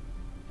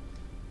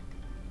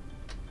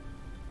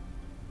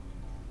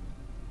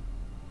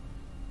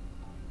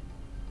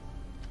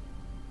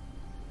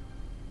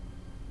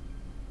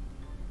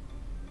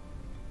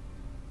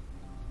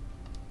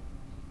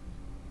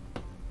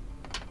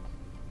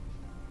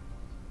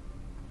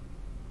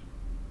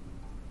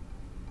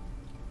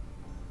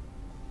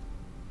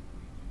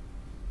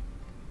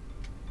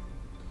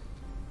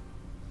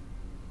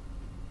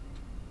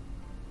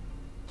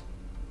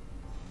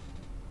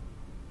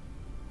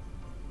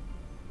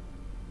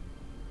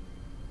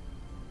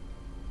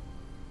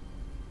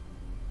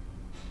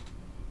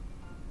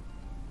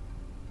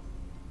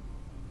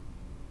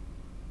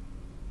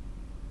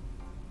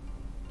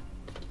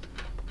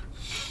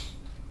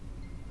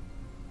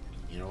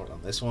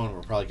 On this one,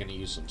 we're probably going to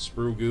use some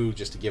sprue goo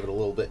just to give it a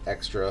little bit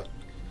extra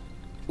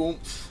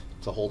oomph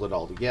to hold it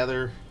all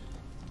together.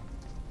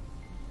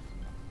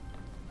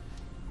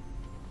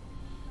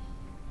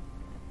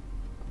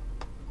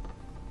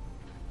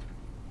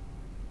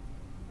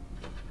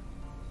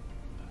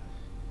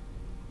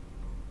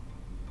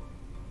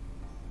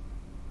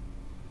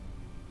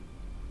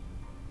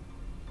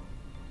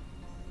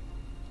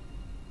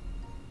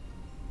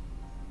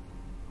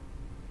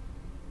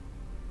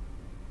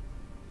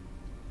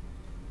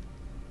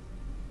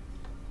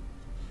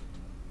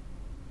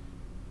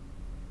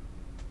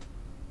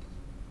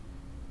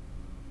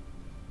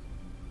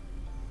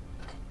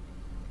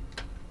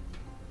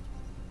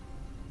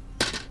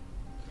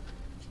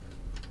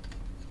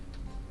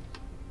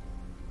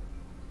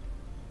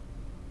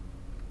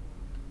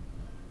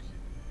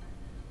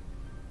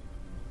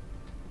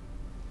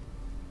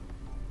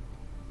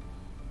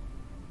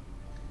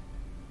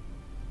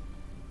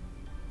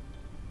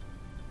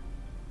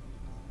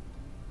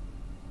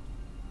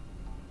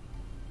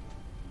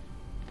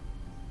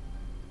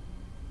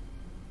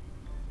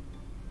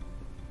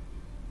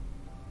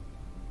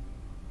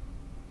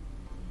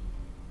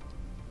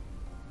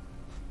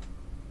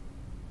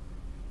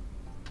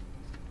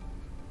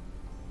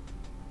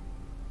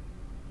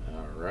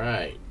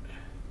 Right.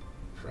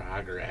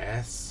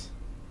 Progress.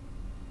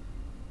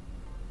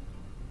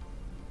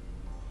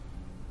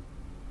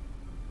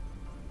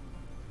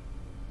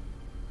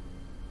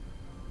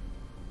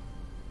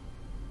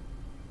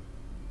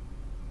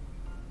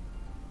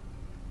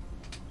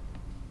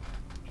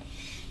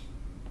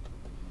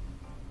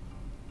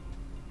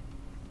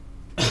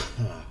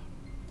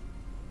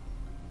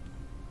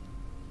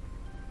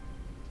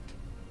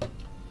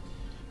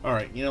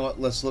 Alright, you know what?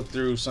 Let's look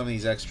through some of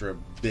these extra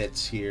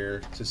bits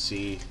here to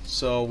see.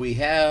 So we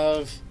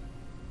have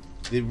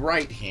the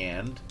right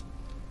hand.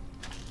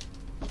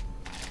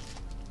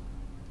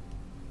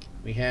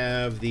 We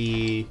have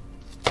the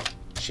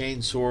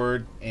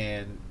chainsword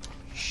and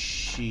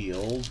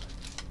shield.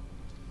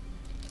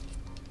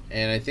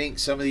 And I think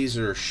some of these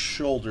are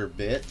shoulder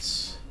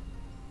bits.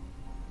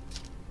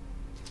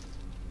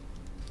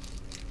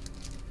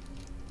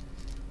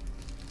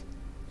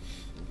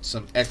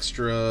 some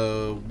extra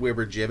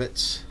Wibber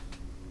gibbets.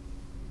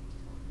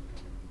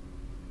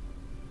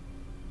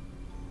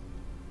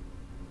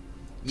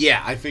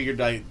 Yeah, I figured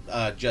I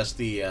adjust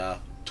the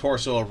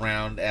torso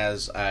around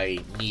as I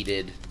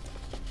needed.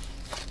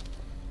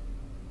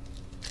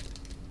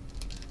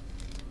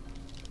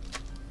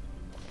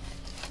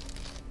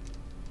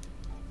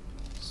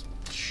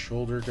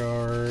 Shoulder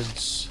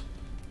guards.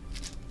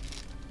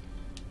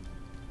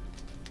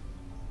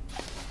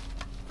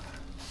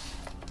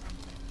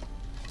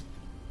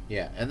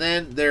 Yeah, and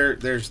then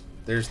there's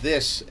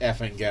this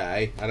effing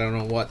guy. I don't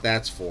know what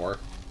that's for.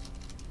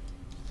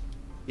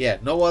 Yeah,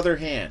 no other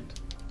hand.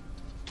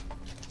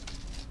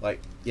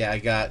 Like, yeah, I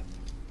got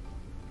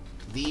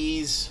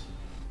these.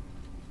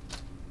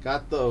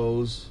 Got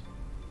those.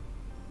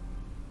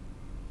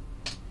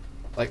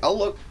 Like,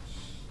 I'll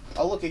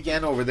look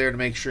again over there to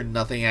make sure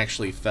nothing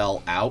actually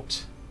fell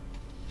out.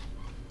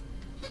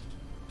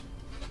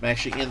 I'm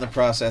actually in the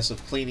process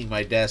of cleaning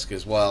my desk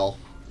as well.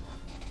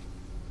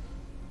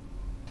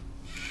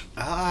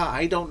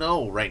 I don't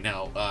know right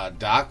now,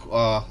 Doc.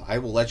 I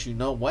will let you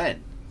know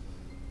when.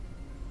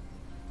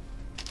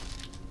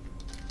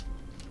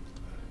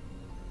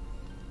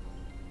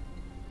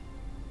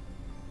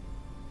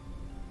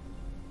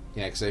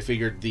 Yeah, because I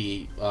figured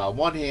the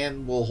one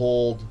hand will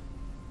hold.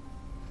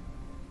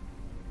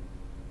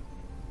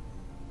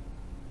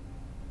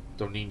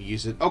 Don't need to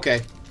use it.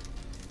 Okay.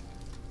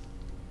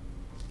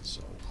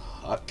 So,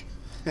 Huck.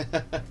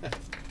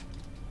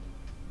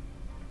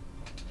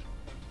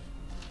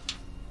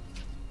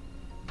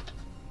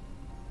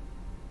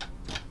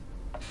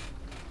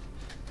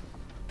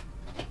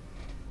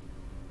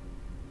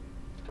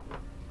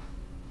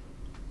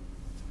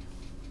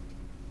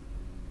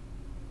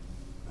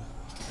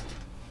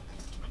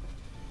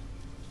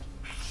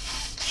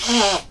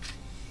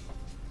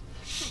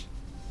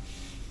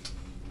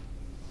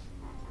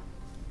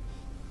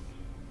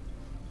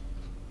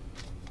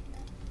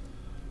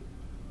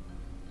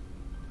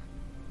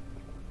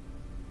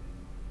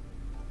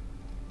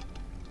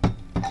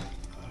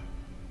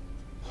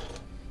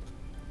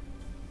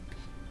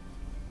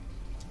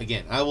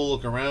 Again, I will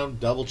look around,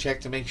 double check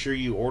to make sure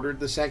you ordered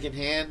the second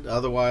hand.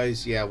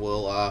 Otherwise, yeah,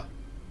 we'll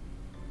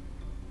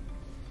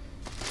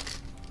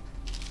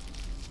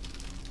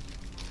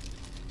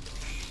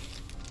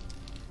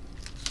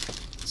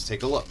let's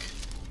take a look.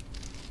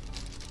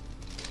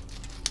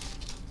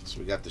 So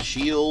we got the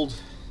shield,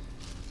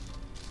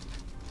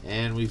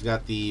 and we've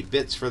got the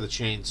bits for the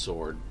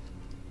chainsword.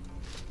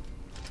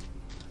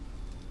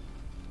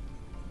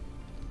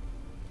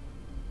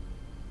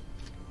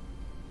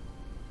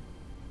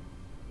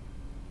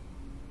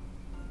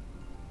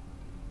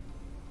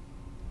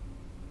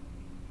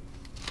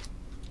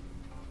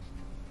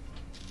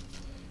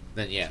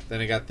 Then yeah, then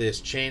I got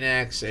this chain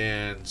axe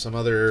and some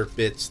other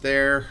bits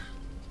there.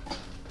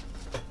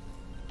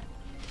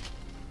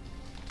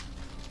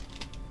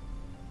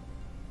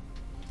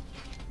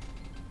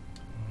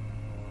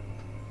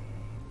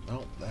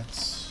 Oh,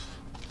 that's...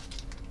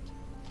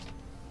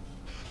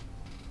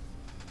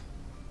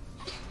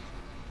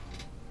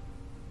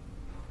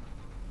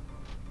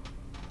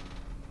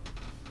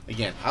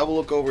 Again, I will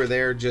look over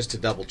there just to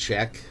double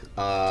check.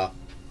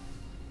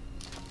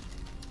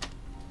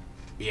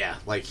 Yeah,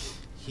 like...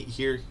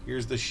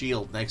 Here's the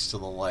shield next to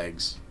the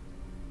legs.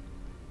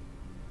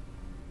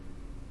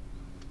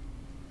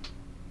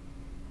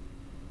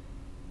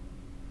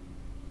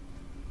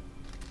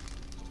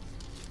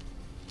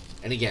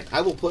 And again,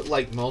 I will put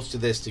like most of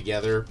this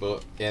together,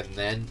 and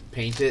then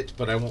paint it,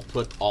 but I won't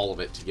put all of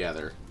it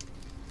together.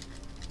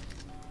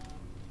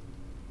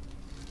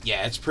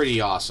 Yeah, it's pretty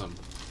awesome.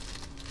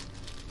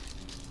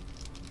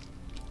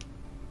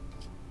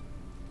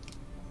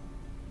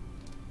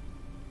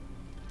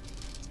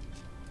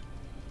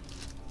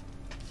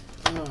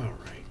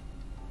 Alright.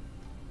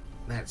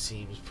 That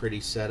seems pretty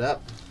set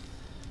up.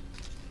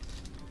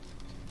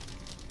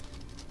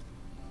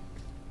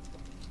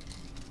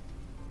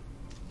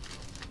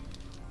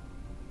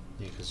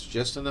 Yeah, because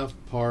just enough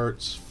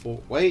parts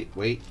for... Wait.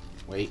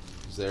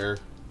 Is there...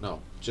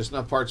 No. Just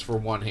enough parts for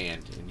one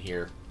hand in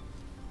here.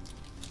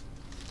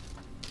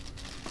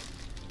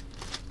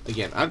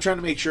 Again, I'm trying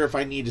to make sure if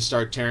I need to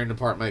start tearing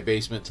apart my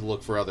basement to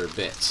look for other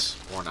bits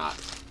or not.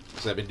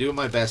 Because I've been doing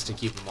my best to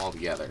keep them all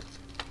together.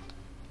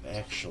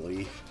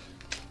 Actually,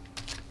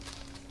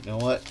 you know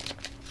what?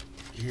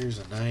 Here's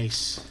a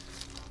nice,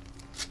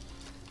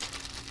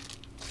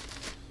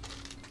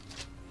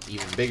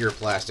 even bigger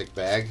plastic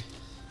bag.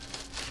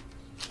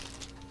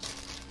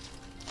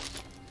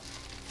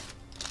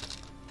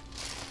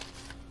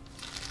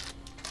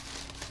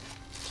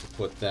 To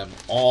put them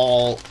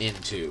all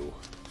into.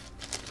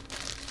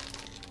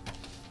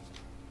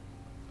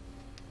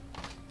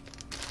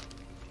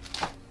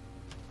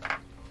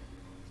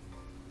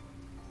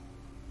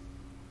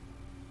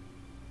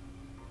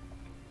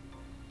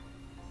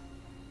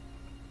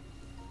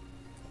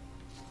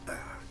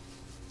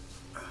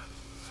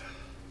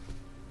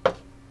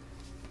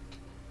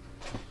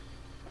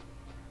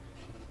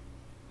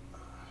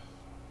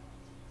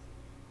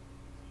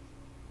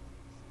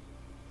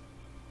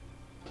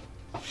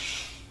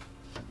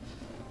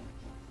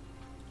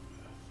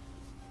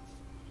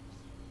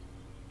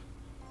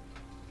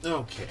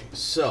 Okay,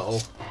 so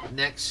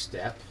next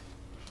step,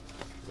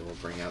 we'll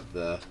bring out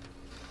the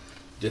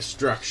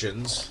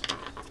destructions.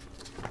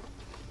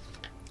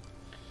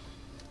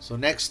 So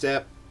next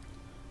step,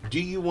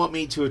 do you want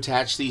me to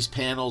attach these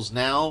panels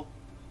now,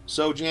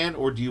 Sojan,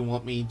 or do you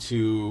want me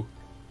to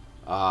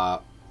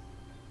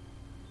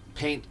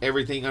paint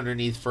everything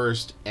underneath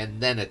first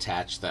and then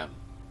attach them?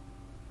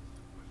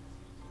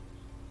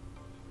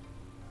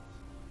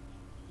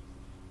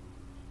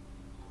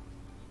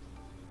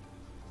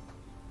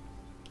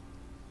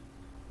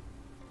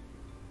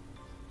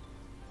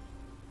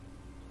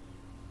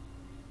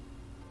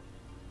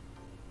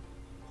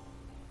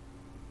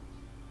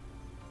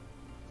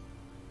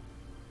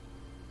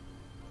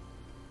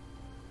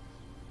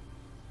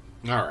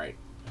 Alright,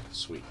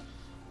 sweet.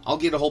 I'll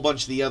get a whole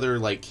bunch of the other,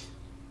 like,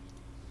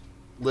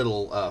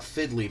 little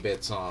fiddly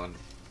bits on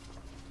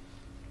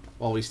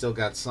while we still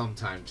got some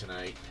time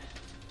tonight.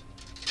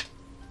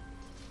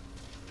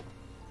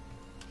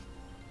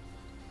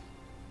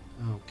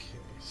 Okay,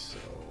 so...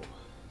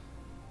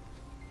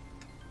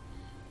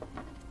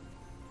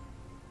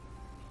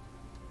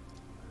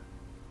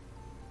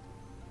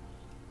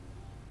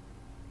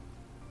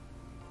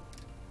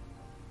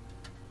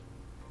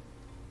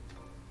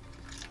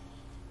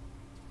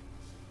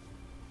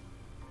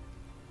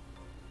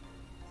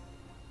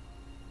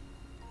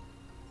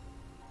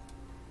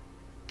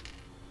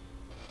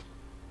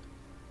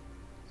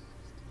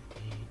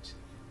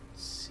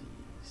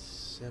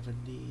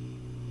 C70.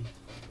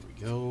 There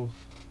we go.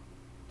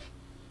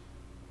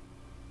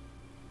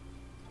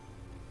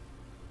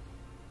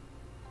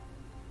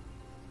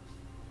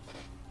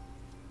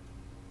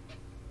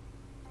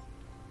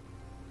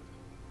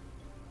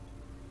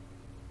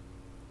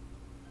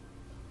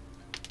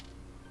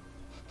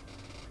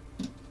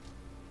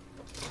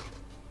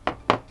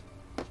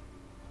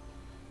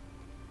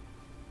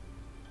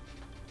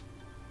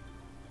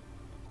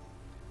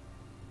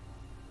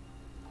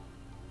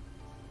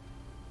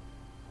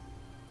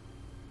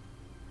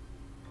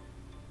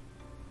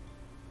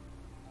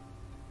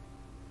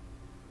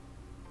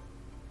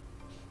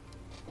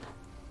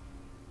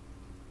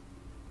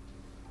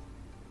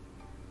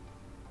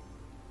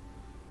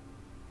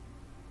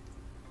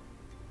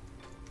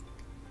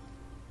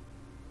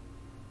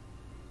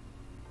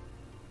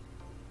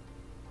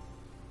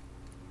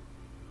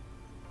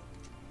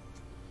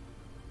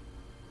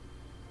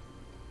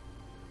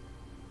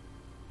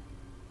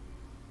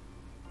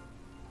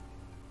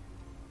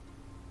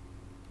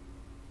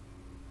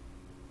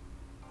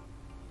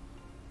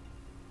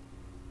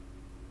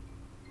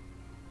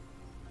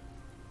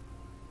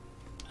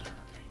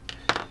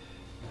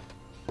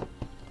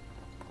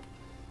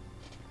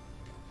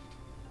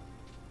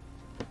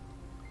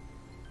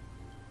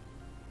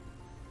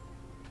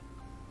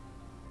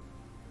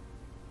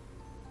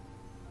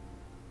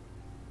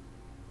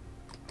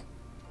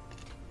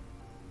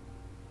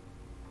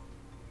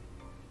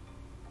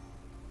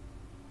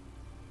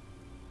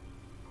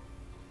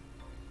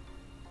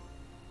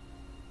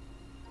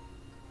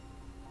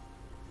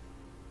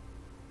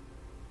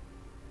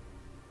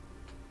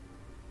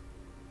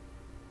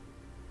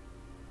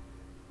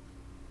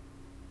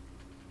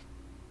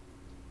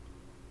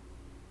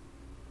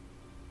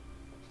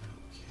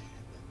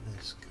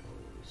 This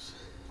goes.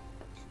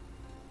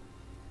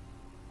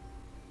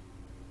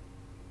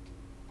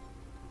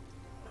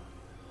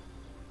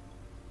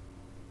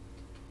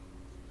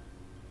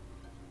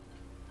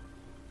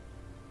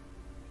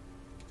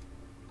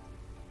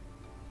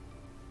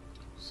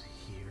 Goes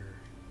here,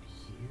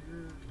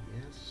 here,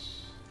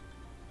 yes.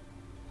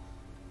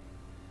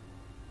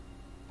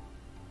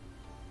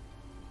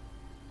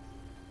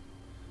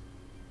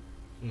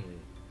 Okay.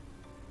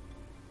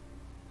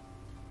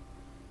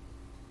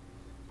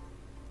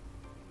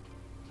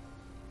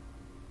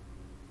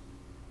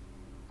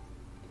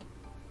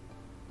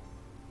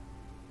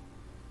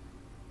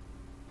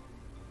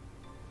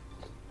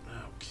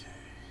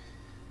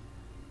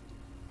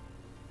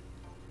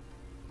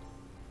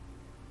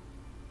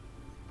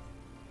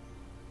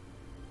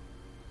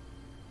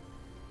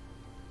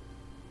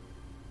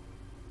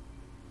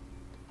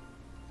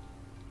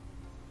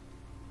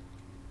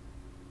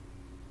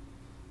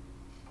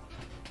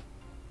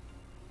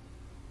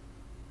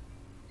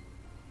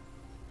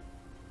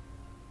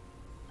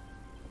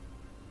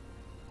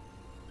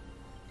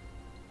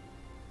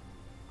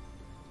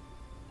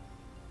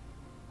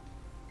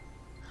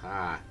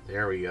 Ah,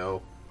 there we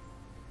go.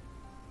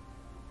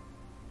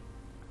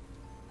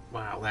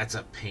 Wow, that's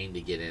a pain to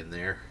get in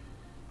there.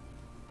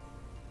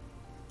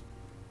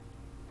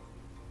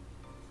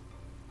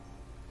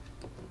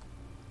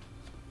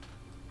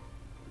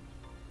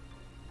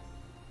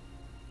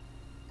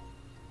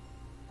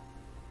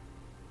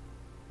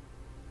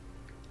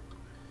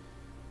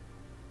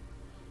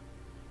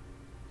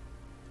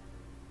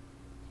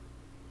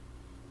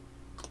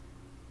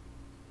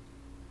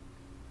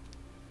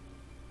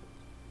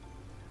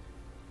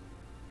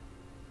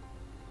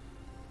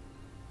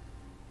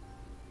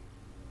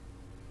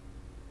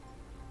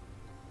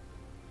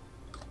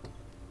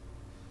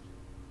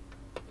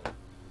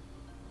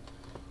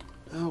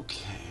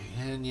 Okay.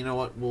 And you know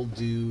what? We'll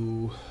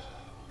do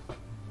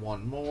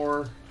one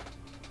more.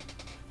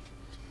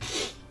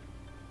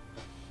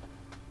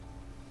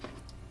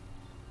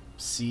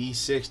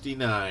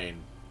 C69.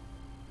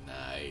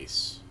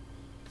 Nice.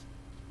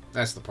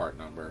 That's the part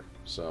number.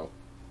 So,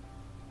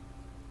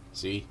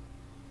 see?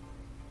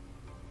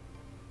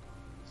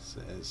 It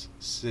says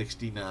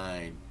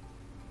 69.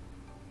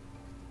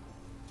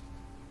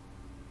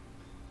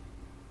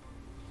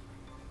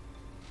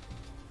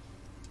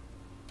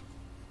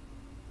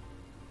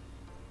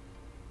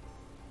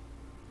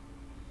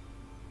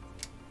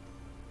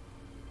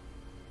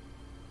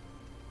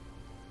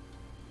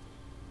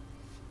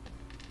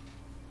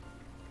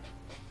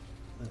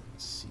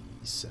 Let's see,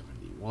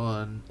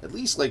 71. At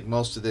least, like,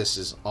 most of this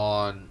is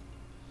on...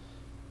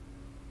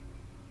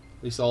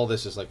 At least all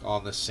this is, like,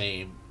 on the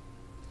same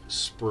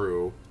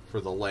sprue for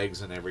the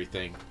legs and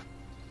everything.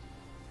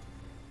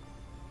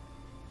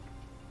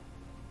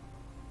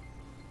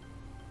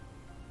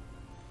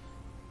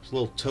 There's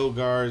little toe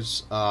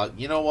guards.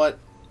 You know what?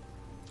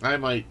 I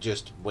might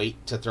just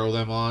wait to throw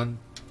them on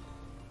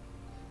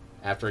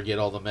after I get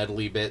all the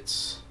metally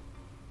bits.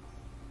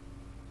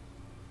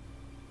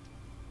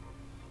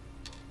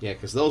 Yeah,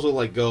 because those will,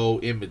 like, go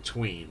in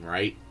between,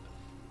 right?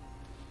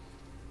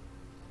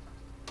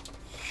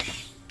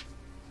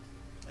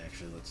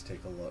 Actually, let's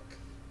take a look.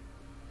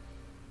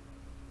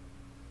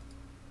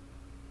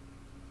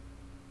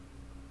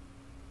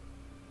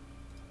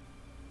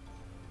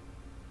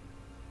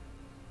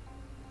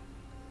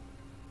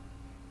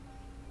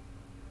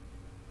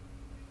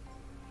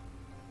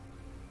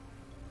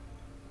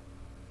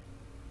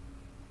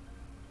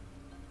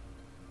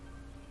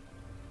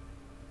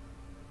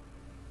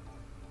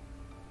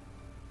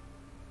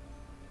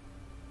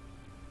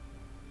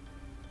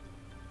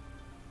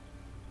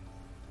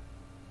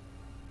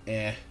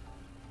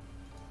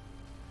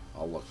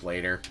 I'll look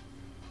later.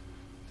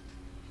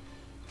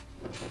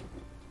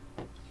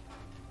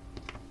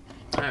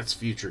 That's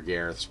future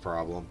Gareth's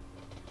problem.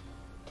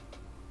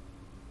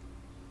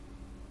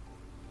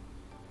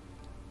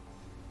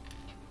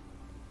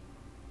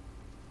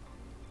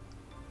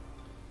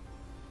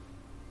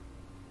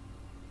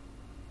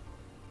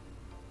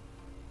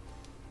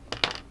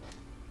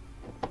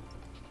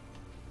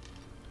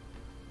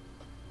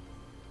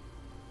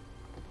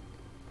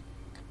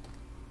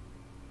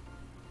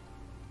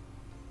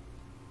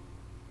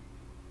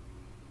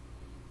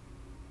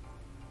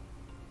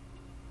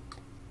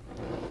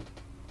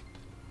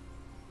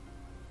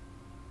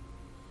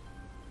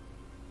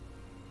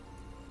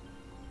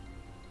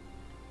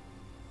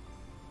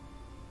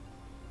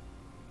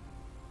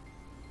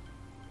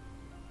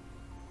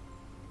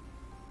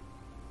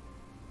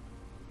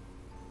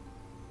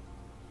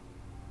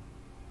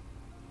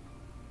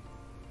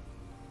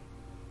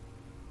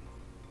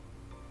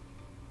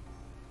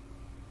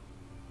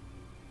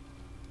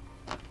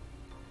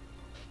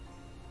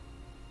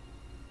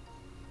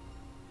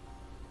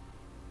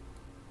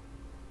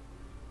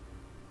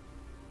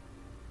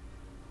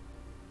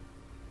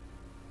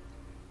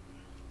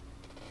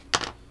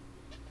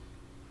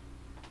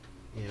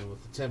 And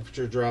with the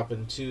temperature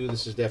dropping too,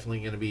 this is definitely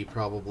going to be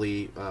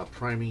probably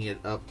priming it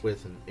up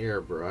with an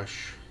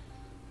airbrush.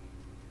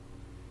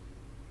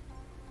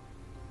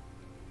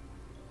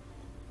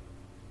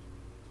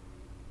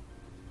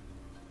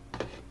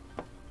 Okay,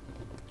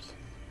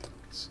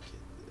 let's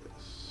get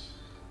this.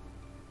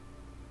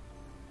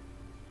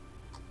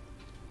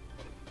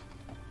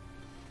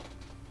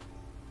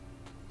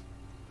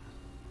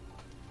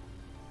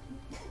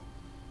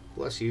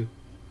 Bless you.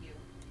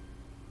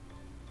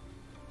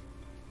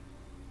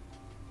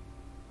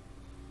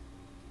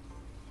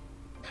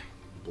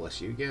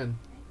 Bless you again.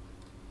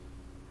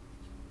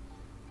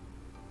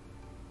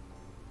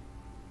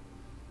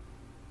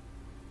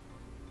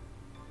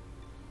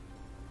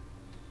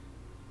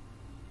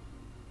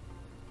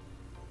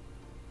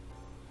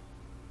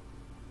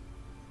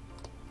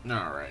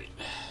 All right.